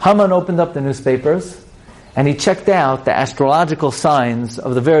Haman opened up the newspapers and he checked out the astrological signs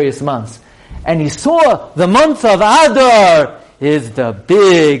of the various months. And he saw the month of Adar is the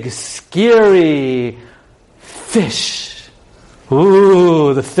big, scary fish.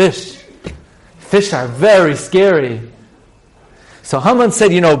 Ooh, the fish. Fish are very scary. So Haman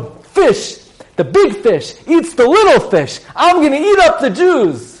said, fish, the big fish, eats the little fish. I'm going to eat up the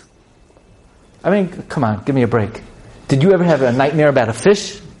Jews. I mean, come on, give me a break. Did you ever have a nightmare about a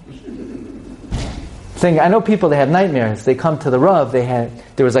fish? I know people, they have nightmares. They come to the Rav, there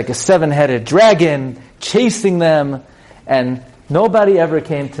was like a 7-headed dragon chasing them, and nobody ever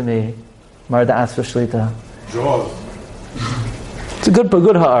came to me. Marda Asfer Shlita. Jaws. It's a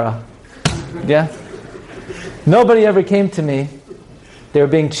good ha'ara. Yeah? Nobody ever came to me. They were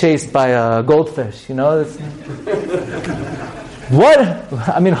being chased by a goldfish, What?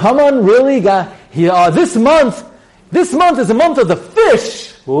 I mean, Haman really got, this month is a month of the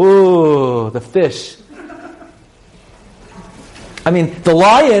fish. Ooh, the fish. I mean, the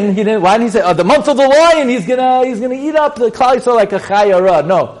lion, why didn't he say, the month of the lion, he's gonna eat up the Klal Yisrael like a chayara.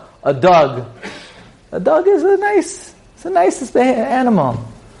 No, a dog. A dog is it's the nicest animal.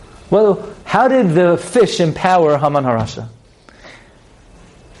 Well, how did the fish empower Haman HaRasha?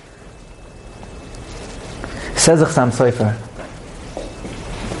 Says the Chassam Sofer,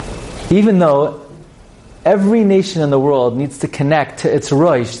 even though every nation in the world needs to connect to its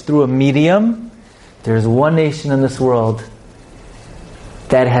Rosh through a medium, there's one nation in this world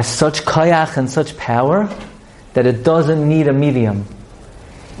that has such koyach and such power that it doesn't need a medium.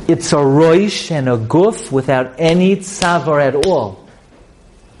 It's a roish and a guf without any tzavar at all.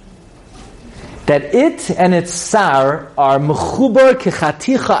 That it and its sar are mechubar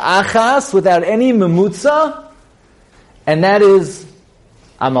kechaticha achas without any memutza, and that is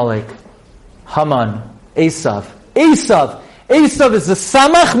Amalek, Haman, Esav. Esav is the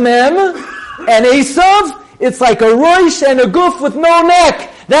samach mem, and Esav, it's like a roish and a guf with no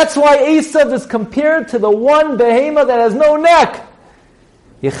neck. That's why Esav is compared to the one behema that has no neck.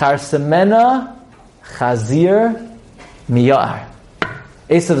 Yichar semena chazir miyar.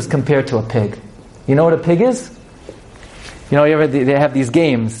 Esav is compared to a pig. You know what a pig is? They have these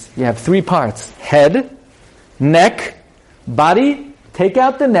games. You have 3 parts. Head, neck, body. Take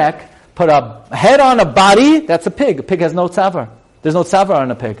out the neck, put a head on a body, that's a pig. A pig has no tzavar. There's no tzavar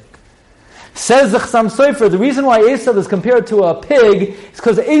on a pig. Says the Chassam Sofer, the reason why Esav is compared to a pig is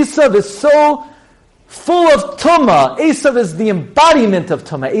because Esav is so full of tumah. Esav is the embodiment of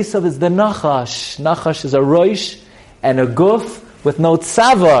tumah. Esav is the nachash. Nachash is a roish and a guf with no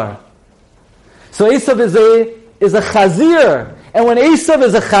tzavar. So Esav is a chazir. And when Esav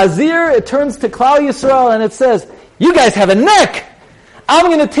is a chazir, it turns to Klal Yisrael and it says, you guys have a neck. I'm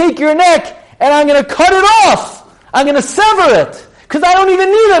going to take your neck and I'm going to cut it off. I'm going to sever it because I don't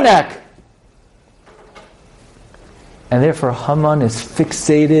even need a neck. And therefore Haman is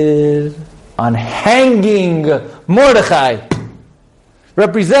fixated on hanging Mordechai,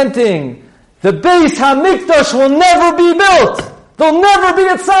 representing the Beis HaMikdash will never be built. There'll never be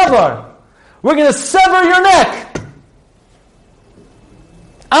a tzavar. We're going to sever your neck.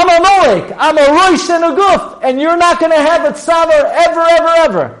 I'm a Molek, I'm a Rosh and a Guf, and you're not going to have a tzavar ever, ever,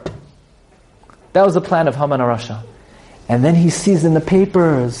 ever. That was the plan of Haman HaRasha. And then he sees in the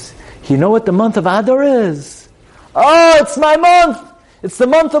papers, you know what the month of Adar is? Oh, it's my month. It's the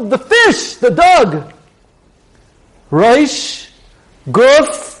month of the fish, the dog. Rosh,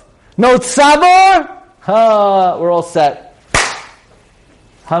 Guf, no tzavar. We're all set.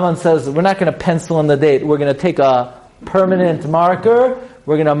 Haman says, we're not going to pencil in the date. We're going to take a permanent marker.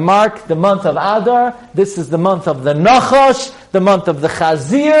 We're going to mark the month of Adar. This is the month of the Nachash, the month of the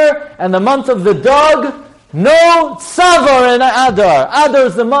Chazir, and the month of the dog. No tzavar in Adar. Adar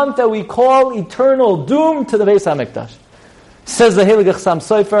is the month that we call eternal doom to the Beis HaMikdash. Says the Heilige Chassam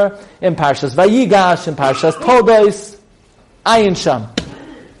Sofer in Parshas Vayigash, in Parshas Toldos, Ayin Sham.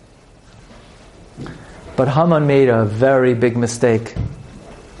 But Haman made a very big mistake.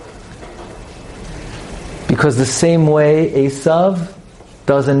 Because the same way Esav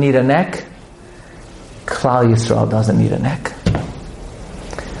doesn't need a neck, Klal Yisrael doesn't need a neck.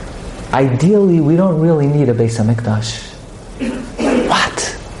 Ideally, we don't really need a Beis HaMikdash.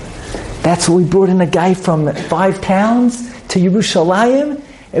 What? That's what we brought in a guy from 5 towns to Yerushalayim,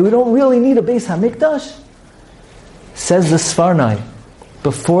 and we don't really need a Beis HaMikdash? Says the Sfarnai,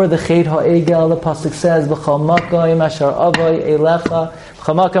 before the Chet HaEgel, the pasuk says, "B'chol makom asher avoi elecha,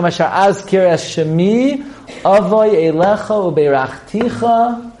 b'chol makom asher azkir es shemi, avoi elecha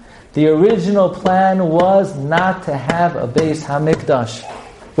ubeirachticha." The original plan was not to have a Beis HaMikdash.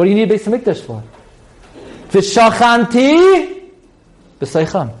 What do you need a Beis HaMikdash for? V'shachanti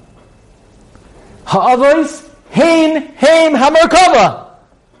b'seicham. Ha'avois hein hamerkava.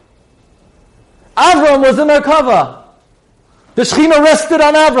 Avram was a merkava. The Shekhinah rested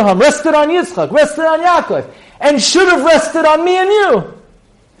on Abraham, rested on Yitzchak, rested on Yaakov, and should have rested on me and you.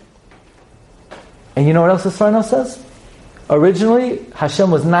 And you know what else the Sfarno says? Originally,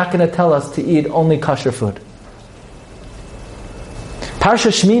 Hashem was not going to tell us to eat only kosher food.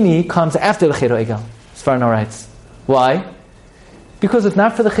 Parsha Shmini comes after the Chet HaEgel, Sfarno writes. Why? Because if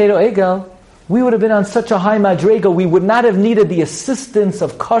not for the Chet HaEgel, we would have been on such a high madrega, we would not have needed the assistance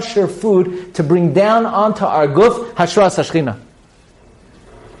of kosher food to bring down onto our guf hashras hashchina.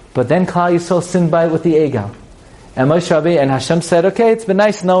 But then Klal Yisrael sinned by it with the Egel. And Moshe Rabbeinu and Hashem said, okay, it's been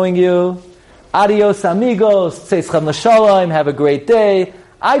nice knowing you. Adios amigos, tzeichem l'shalom, have a great day.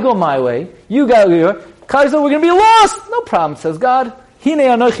 I go my way, you go your. Klal Yisrael, we're going to be lost. No problem, says God. Hine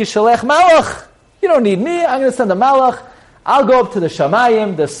anochi shalech malach. You don't need me, I'm going to send a malach. I'll go up to the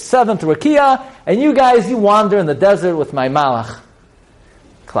Shamayim, the 7th Rakia, and you guys, you wander in the desert with my Malach.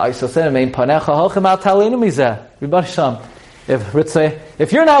 If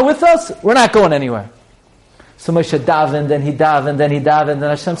you're not with us, we're not going anywhere. So Moshe davened, and he davened, and he davened, and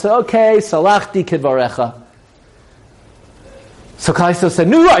Hashem said, okay, salachti kidvarecha. So Klal Yisrael said,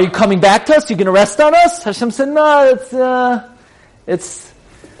 no, are you coming back to us? You going to rest on us? Hashem said, no,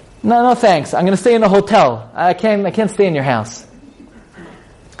 no thanks. I'm going to stay in a hotel. I can't stay in your house.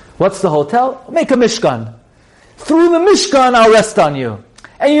 What's the hotel? Make a Mishkan. Through the Mishkan, I'll rest on you.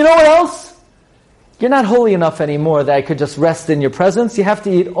 And you know what else? You're not holy enough anymore that I could just rest in your presence. You have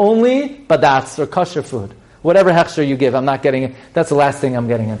to eat only badats or kosher food. Whatever hechsher you give, I'm not getting it. That's the last thing I'm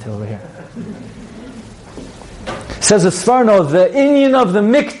getting into over here. Says the Sforno, the inyan of the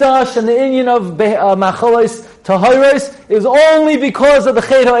Mikdash and the inyan of Macholos Tahoros is only because of the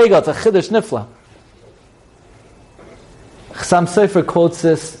Chet HaEgel. It's a Chiddush Nifla. Chassam Sofer quotes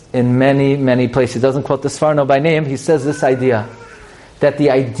this in many, many places. He doesn't quote the Sforno by name. He says this idea, that the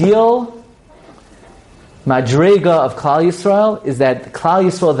ideal Madrega of Klal Yisrael is that Klal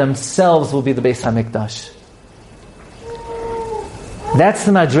Yisrael themselves will be the Beis HaMikdash. That's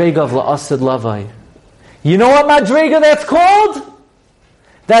the Madrega of La'asid Lavai. You know what Madrega that's called?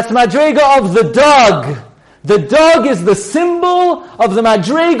 That's Madrega of the dog. The dog is the symbol of the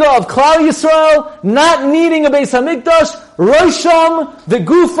Madrega of Klal Yisrael, not needing a Beis HaMikdash. Rosham, the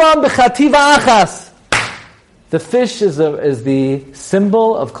Gufam, B'chativa Achas. The fish is the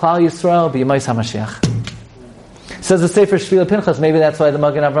symbol of Klal Yisrael, B'Yemais HaMashiach. Says the Sefer Shvila Pinchas, maybe that's why the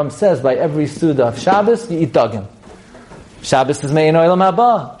Magen Avram says, by every Suda of Shabbos, you eat dogim. Shabbos is Mein Olam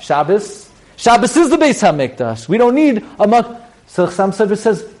Haba. Shabbos is the Beis HaMikdash. We don't need a mak. So Chassam Sofer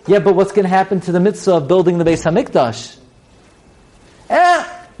says, yeah, but what's going to happen to the mitzvah of building the Beis HaMikdash?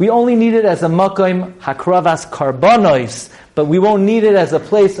 We only need it as a makom hakravas karbonos, but we won't need it as a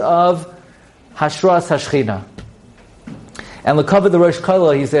place of hashras hashchina. And L'Kavod the Rosh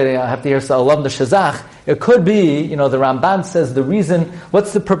Kollel, he said, I have to hear Alam the Shazach. It could be, the Ramban says the reason,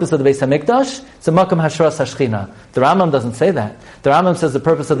 what's the purpose of the Beis HaMikdash? It's a Makom Hashras HaShechina. The Rambam doesn't say that. The Rambam says the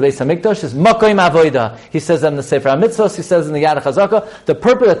purpose of the Beis HaMikdash is Makom Avoida. He says that in the Sefer HaMitzvos, he says in the Yad HaChazaka, the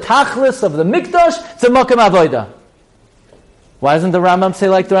purpose, the Tachlis of the Mikdash, it's a Makom Avoida. Why doesn't the Rambam say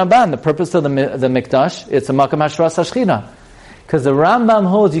like the Ramban? The purpose of the Mikdash, it's a Makom Hashras HaShechina. Because the Rambam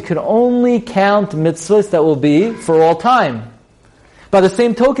holds you can only count mitzvahs that will be for all time. By the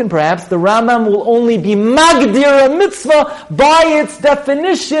same token, perhaps, the Rambam will only be magdir a mitzvah by its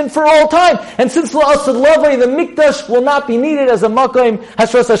definition for all time. And since La'asad Lavai, the Mikdash will not be needed as a makom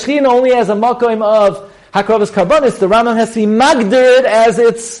Hashras HaShechina, only as a makom of Hakravas Karbanis, the Rambam has to be magdir as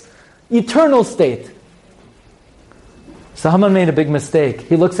its eternal state. So Haman made a big mistake.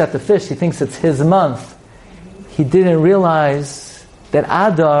 He looks at the fish, he thinks it's his month. He didn't realize that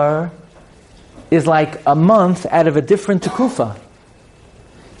Adar is like a month out of a different Tekufa.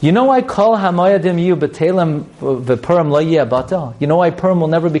 You know why Kol HaMoyadim Yu B'Telem V'Purim Lo Yeh Batel? You know why Purim will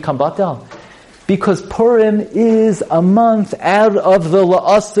never become Batel? Because Purim is a month out of the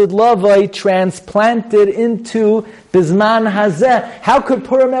La'asad Lavai transplanted into Bizman Hazeh. How could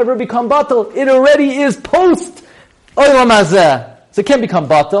Purim ever become Batel? It already is post Olam Hazeh. So it can't become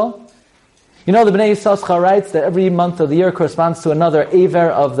Batel. The Bnei Yissaschar writes that every month of the year corresponds to another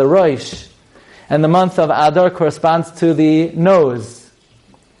Aver of the Rosh. And the month of Adar corresponds to the nose.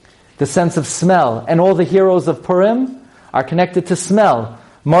 The sense of smell. And all the heroes of Purim are connected to smell.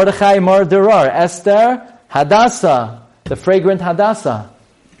 Mordechai, Morderar, Esther, Hadassah, the fragrant Hadassah.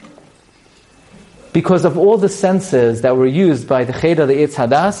 Because of all the senses that were used by the Cheder, the Eitz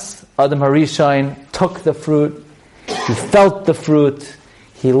Hadas, Adam HaRishon took the fruit, he felt the fruit,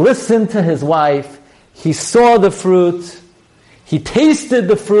 he listened to his wife, he saw the fruit, he tasted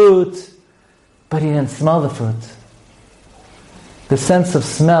the fruit, but he didn't smell the fruit. The sense of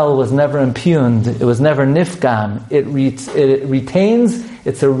smell was never impugned. It was never nifgam. It retains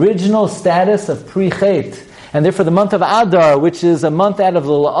its original status of pre-chet. And therefore the month of Adar, which is a month out of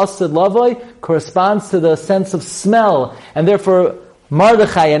the La'asad Lavai, corresponds to the sense of smell. And therefore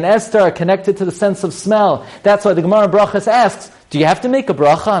Mordechai and Esther are connected to the sense of smell. That's why the Gemara Brachas asks, do you have to make a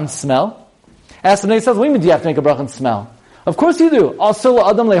bracha on smell? Asks the Bnei says, what do you mean do you have to make a bracha on smell? Of course you do. Also,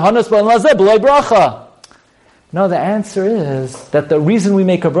 Adam lehanas b'an lazeh b'loi bracha. No, the answer is that the reason we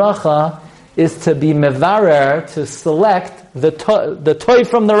make a bracha is to be mevarer, to select the toy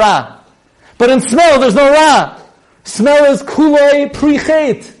from the ra. But in smell, there's no ra. Smell is kuloi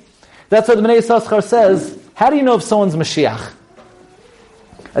pri-chet. That's what the Bnei Yissaschar says. How do you know if someone's Mashiach?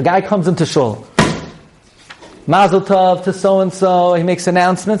 A guy comes into shul. Mazel tov to so-and-so. He makes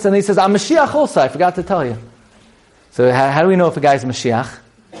announcements and he says, I'm Mashiach also. I forgot to tell you. So how do we know if a guy's Mashiach?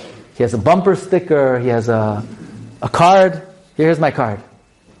 He has a bumper sticker, he has a card. Here's my card.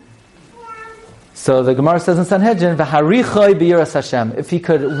 So the Gemara says in Sanhedrin, "V'harichoi b'yiras Hashem." If he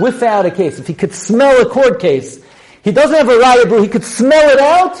could whiff out a case, if he could smell a court case, he doesn't have a raya brew, he could smell it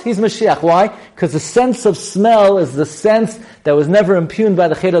out, he's Mashiach. Why? Because the sense of smell is the sense that was never impugned by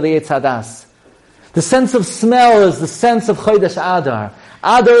the Chet of the Eitz Hadas. The sense of smell is the sense of Chodesh Adar.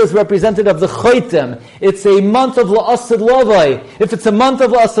 Adar is representative of the Choitem. It's a month of La'asad Lavai. If it's a month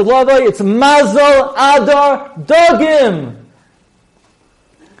of La'asad Lavai, it's Mazal Adar Dogim.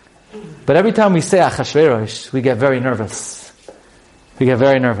 But every time we say Achashverosh, we get very nervous. We get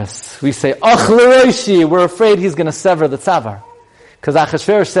very nervous. We say, Ach L'roishi, we're afraid he's going to sever the tzavar. Because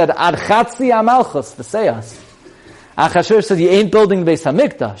Achashverosh said, Ad Chatzi Amalchus, the Seyas. Achashverosh said, you ain't building the Beis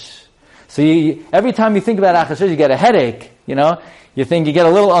HaMikdash. So every time you think about Achashverosh, you get a headache, You think you get a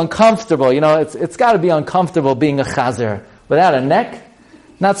little uncomfortable. It's got to be uncomfortable being a chazer. Without a neck,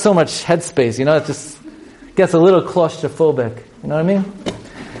 not so much headspace. It just gets a little claustrophobic. You know what I mean?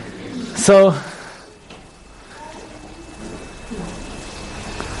 So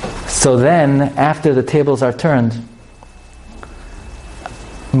then, after the tables are turned,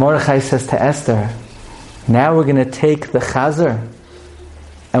 Mordechai says to Esther, now we're going to take the chazer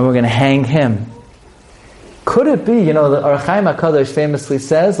and we're going to hang him. Could it be, the Or Chaim HaKadosh famously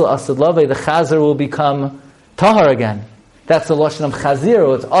says, L'Asid Lavei, the chazer will become tahar again. That's the lashon of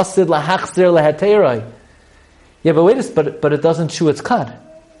chazir. It's asid lahachzir leheteroi. Yeah, but it doesn't chew its cud.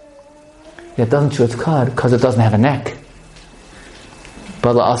 Yeah, it doesn't chew its cud because it doesn't have a neck.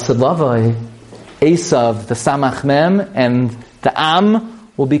 But L'Asid Lavei, Esav, the Samach Mem, and the Am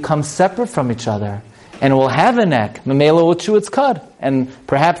will become separate from each other. And will have a neck. Mamela will chew its cud. And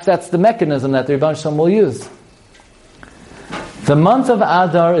perhaps that's the mechanism that the Rebbeinu Shalom will use. The month of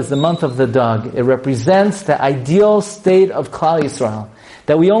Adar is the month of the dog. It represents the ideal state of Klal Yisrael.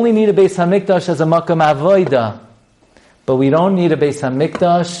 That we only need a Beis HaMikdash as a Makam Avoida. But we don't need a Beis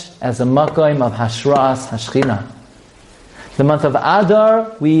HaMikdash as a Makam of Hashras Hashchina. The month of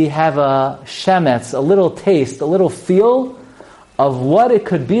Adar, we have a shemetz, a little taste, a little feel of what it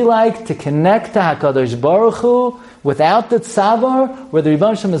could be like to connect to HaKadosh Baruch Hu without the tzavar, where the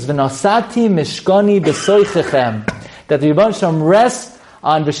Rebbeinu Shalom is v'nosati mishkani b'soichechem, that the Rebbeinu Shalom rests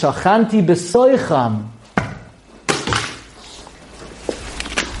on v'shachanti b'soicham.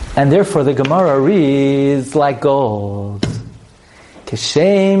 And therefore the Gemara reads like gold.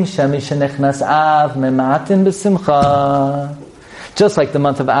 Kishem shemish nechnas av mematin b'simcha. Just like the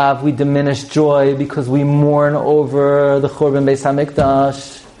month of Av, we diminish joy because we mourn over the Churban Beis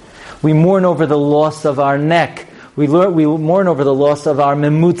HaMikdash. We mourn over the loss of our neck. We mourn over the loss of our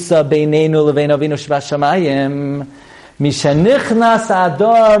memutza beinenu levein avinu shebashamayim. Mishanichnas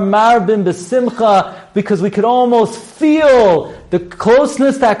adar marbin b'simcha, because we could almost feel the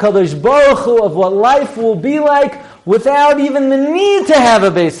closeness to HaKadosh Baruch Hu of what life will be like without even the need to have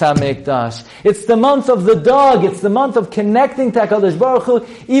a Beis HaMikdash. It's the month of the dog. It's the month of connecting to HaKadosh Baruch Hu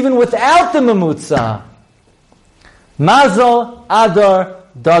even without the memutza. Mazal Adar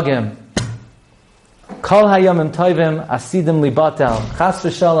Dagim. Kol hayamim toivim asidim libatel. Chas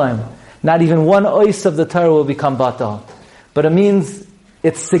v'shalom. Not even one ois of the Torah will become batal. But it means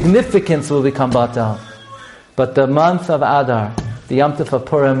its significance will become batal. But the month of Adar, the Yom Tov of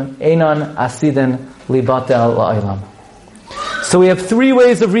Purim, Einon Asidin Libatel La'ilam. So we have three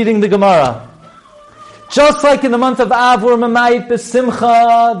ways of reading the Gemara. Just like in the month of Av, we're Mamayit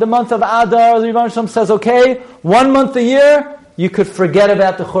B'Simcha, the month of Adar, the Rebbeinu Shalom says, okay, 1 month a year, you could forget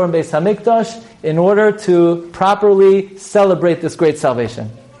about the Churban Beis HaMikdash in order to properly celebrate this great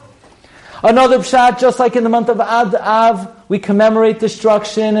salvation. Another pshat, just like in the month of Av, we commemorate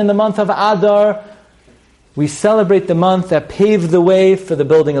destruction. In the month of Adar, we celebrate the month that paved the way for the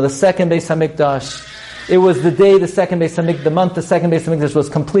building of the second Beis HaMikdash. It was the day the second Beis HaMikdash was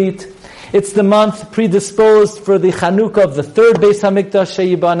complete. It's the month predisposed for the Chanukah of the third Beis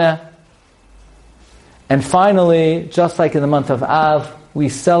HaMikdash Sheyibana. And finally, just like in the month of Av, we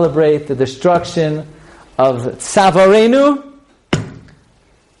celebrate the destruction of Tzavarenu.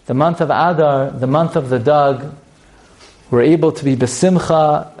 The month of Adar, the month of the dog, we're able to be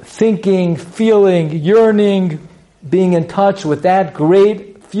besimcha, thinking, feeling, yearning, being in touch with that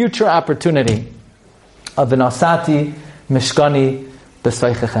great future opportunity of the Nasati Mishkani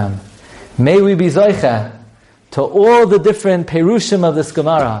B'Soichechem. May we be zoicha to all the different perushim of this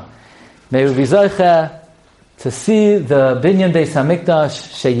Gemara. May we be zoicha to see the Binyan Beis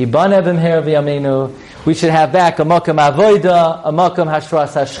HaMikdash Sheyibane B'mher V'Yameinu. We should have back a Makam Avoida, a Makam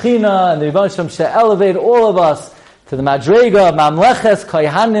Hashras Hashchina, and the Rebbeinu Shalom should elevate all of us to the Madrega, Mamleches,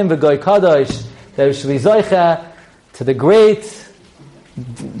 Kohanim, V'Goy Kadosh, that we should be zoicha to the great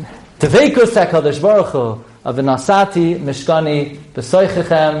Teveikus HaKadosh Baruch Hu of Nasati Mishkani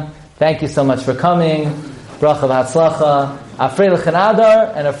B'Soichechem. Thank you so much for coming. Bracha v'hatzlacha. Afreilichen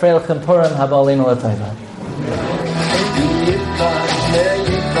Adar and Afreilichen Purim. Haba Aleinu L'Tayva.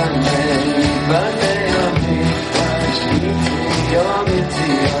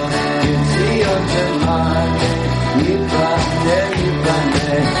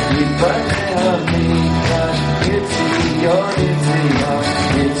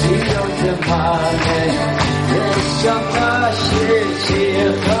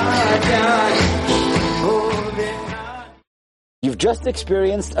 You've just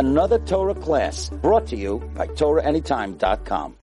experienced another Torah class brought to you by TorahAnytime.com.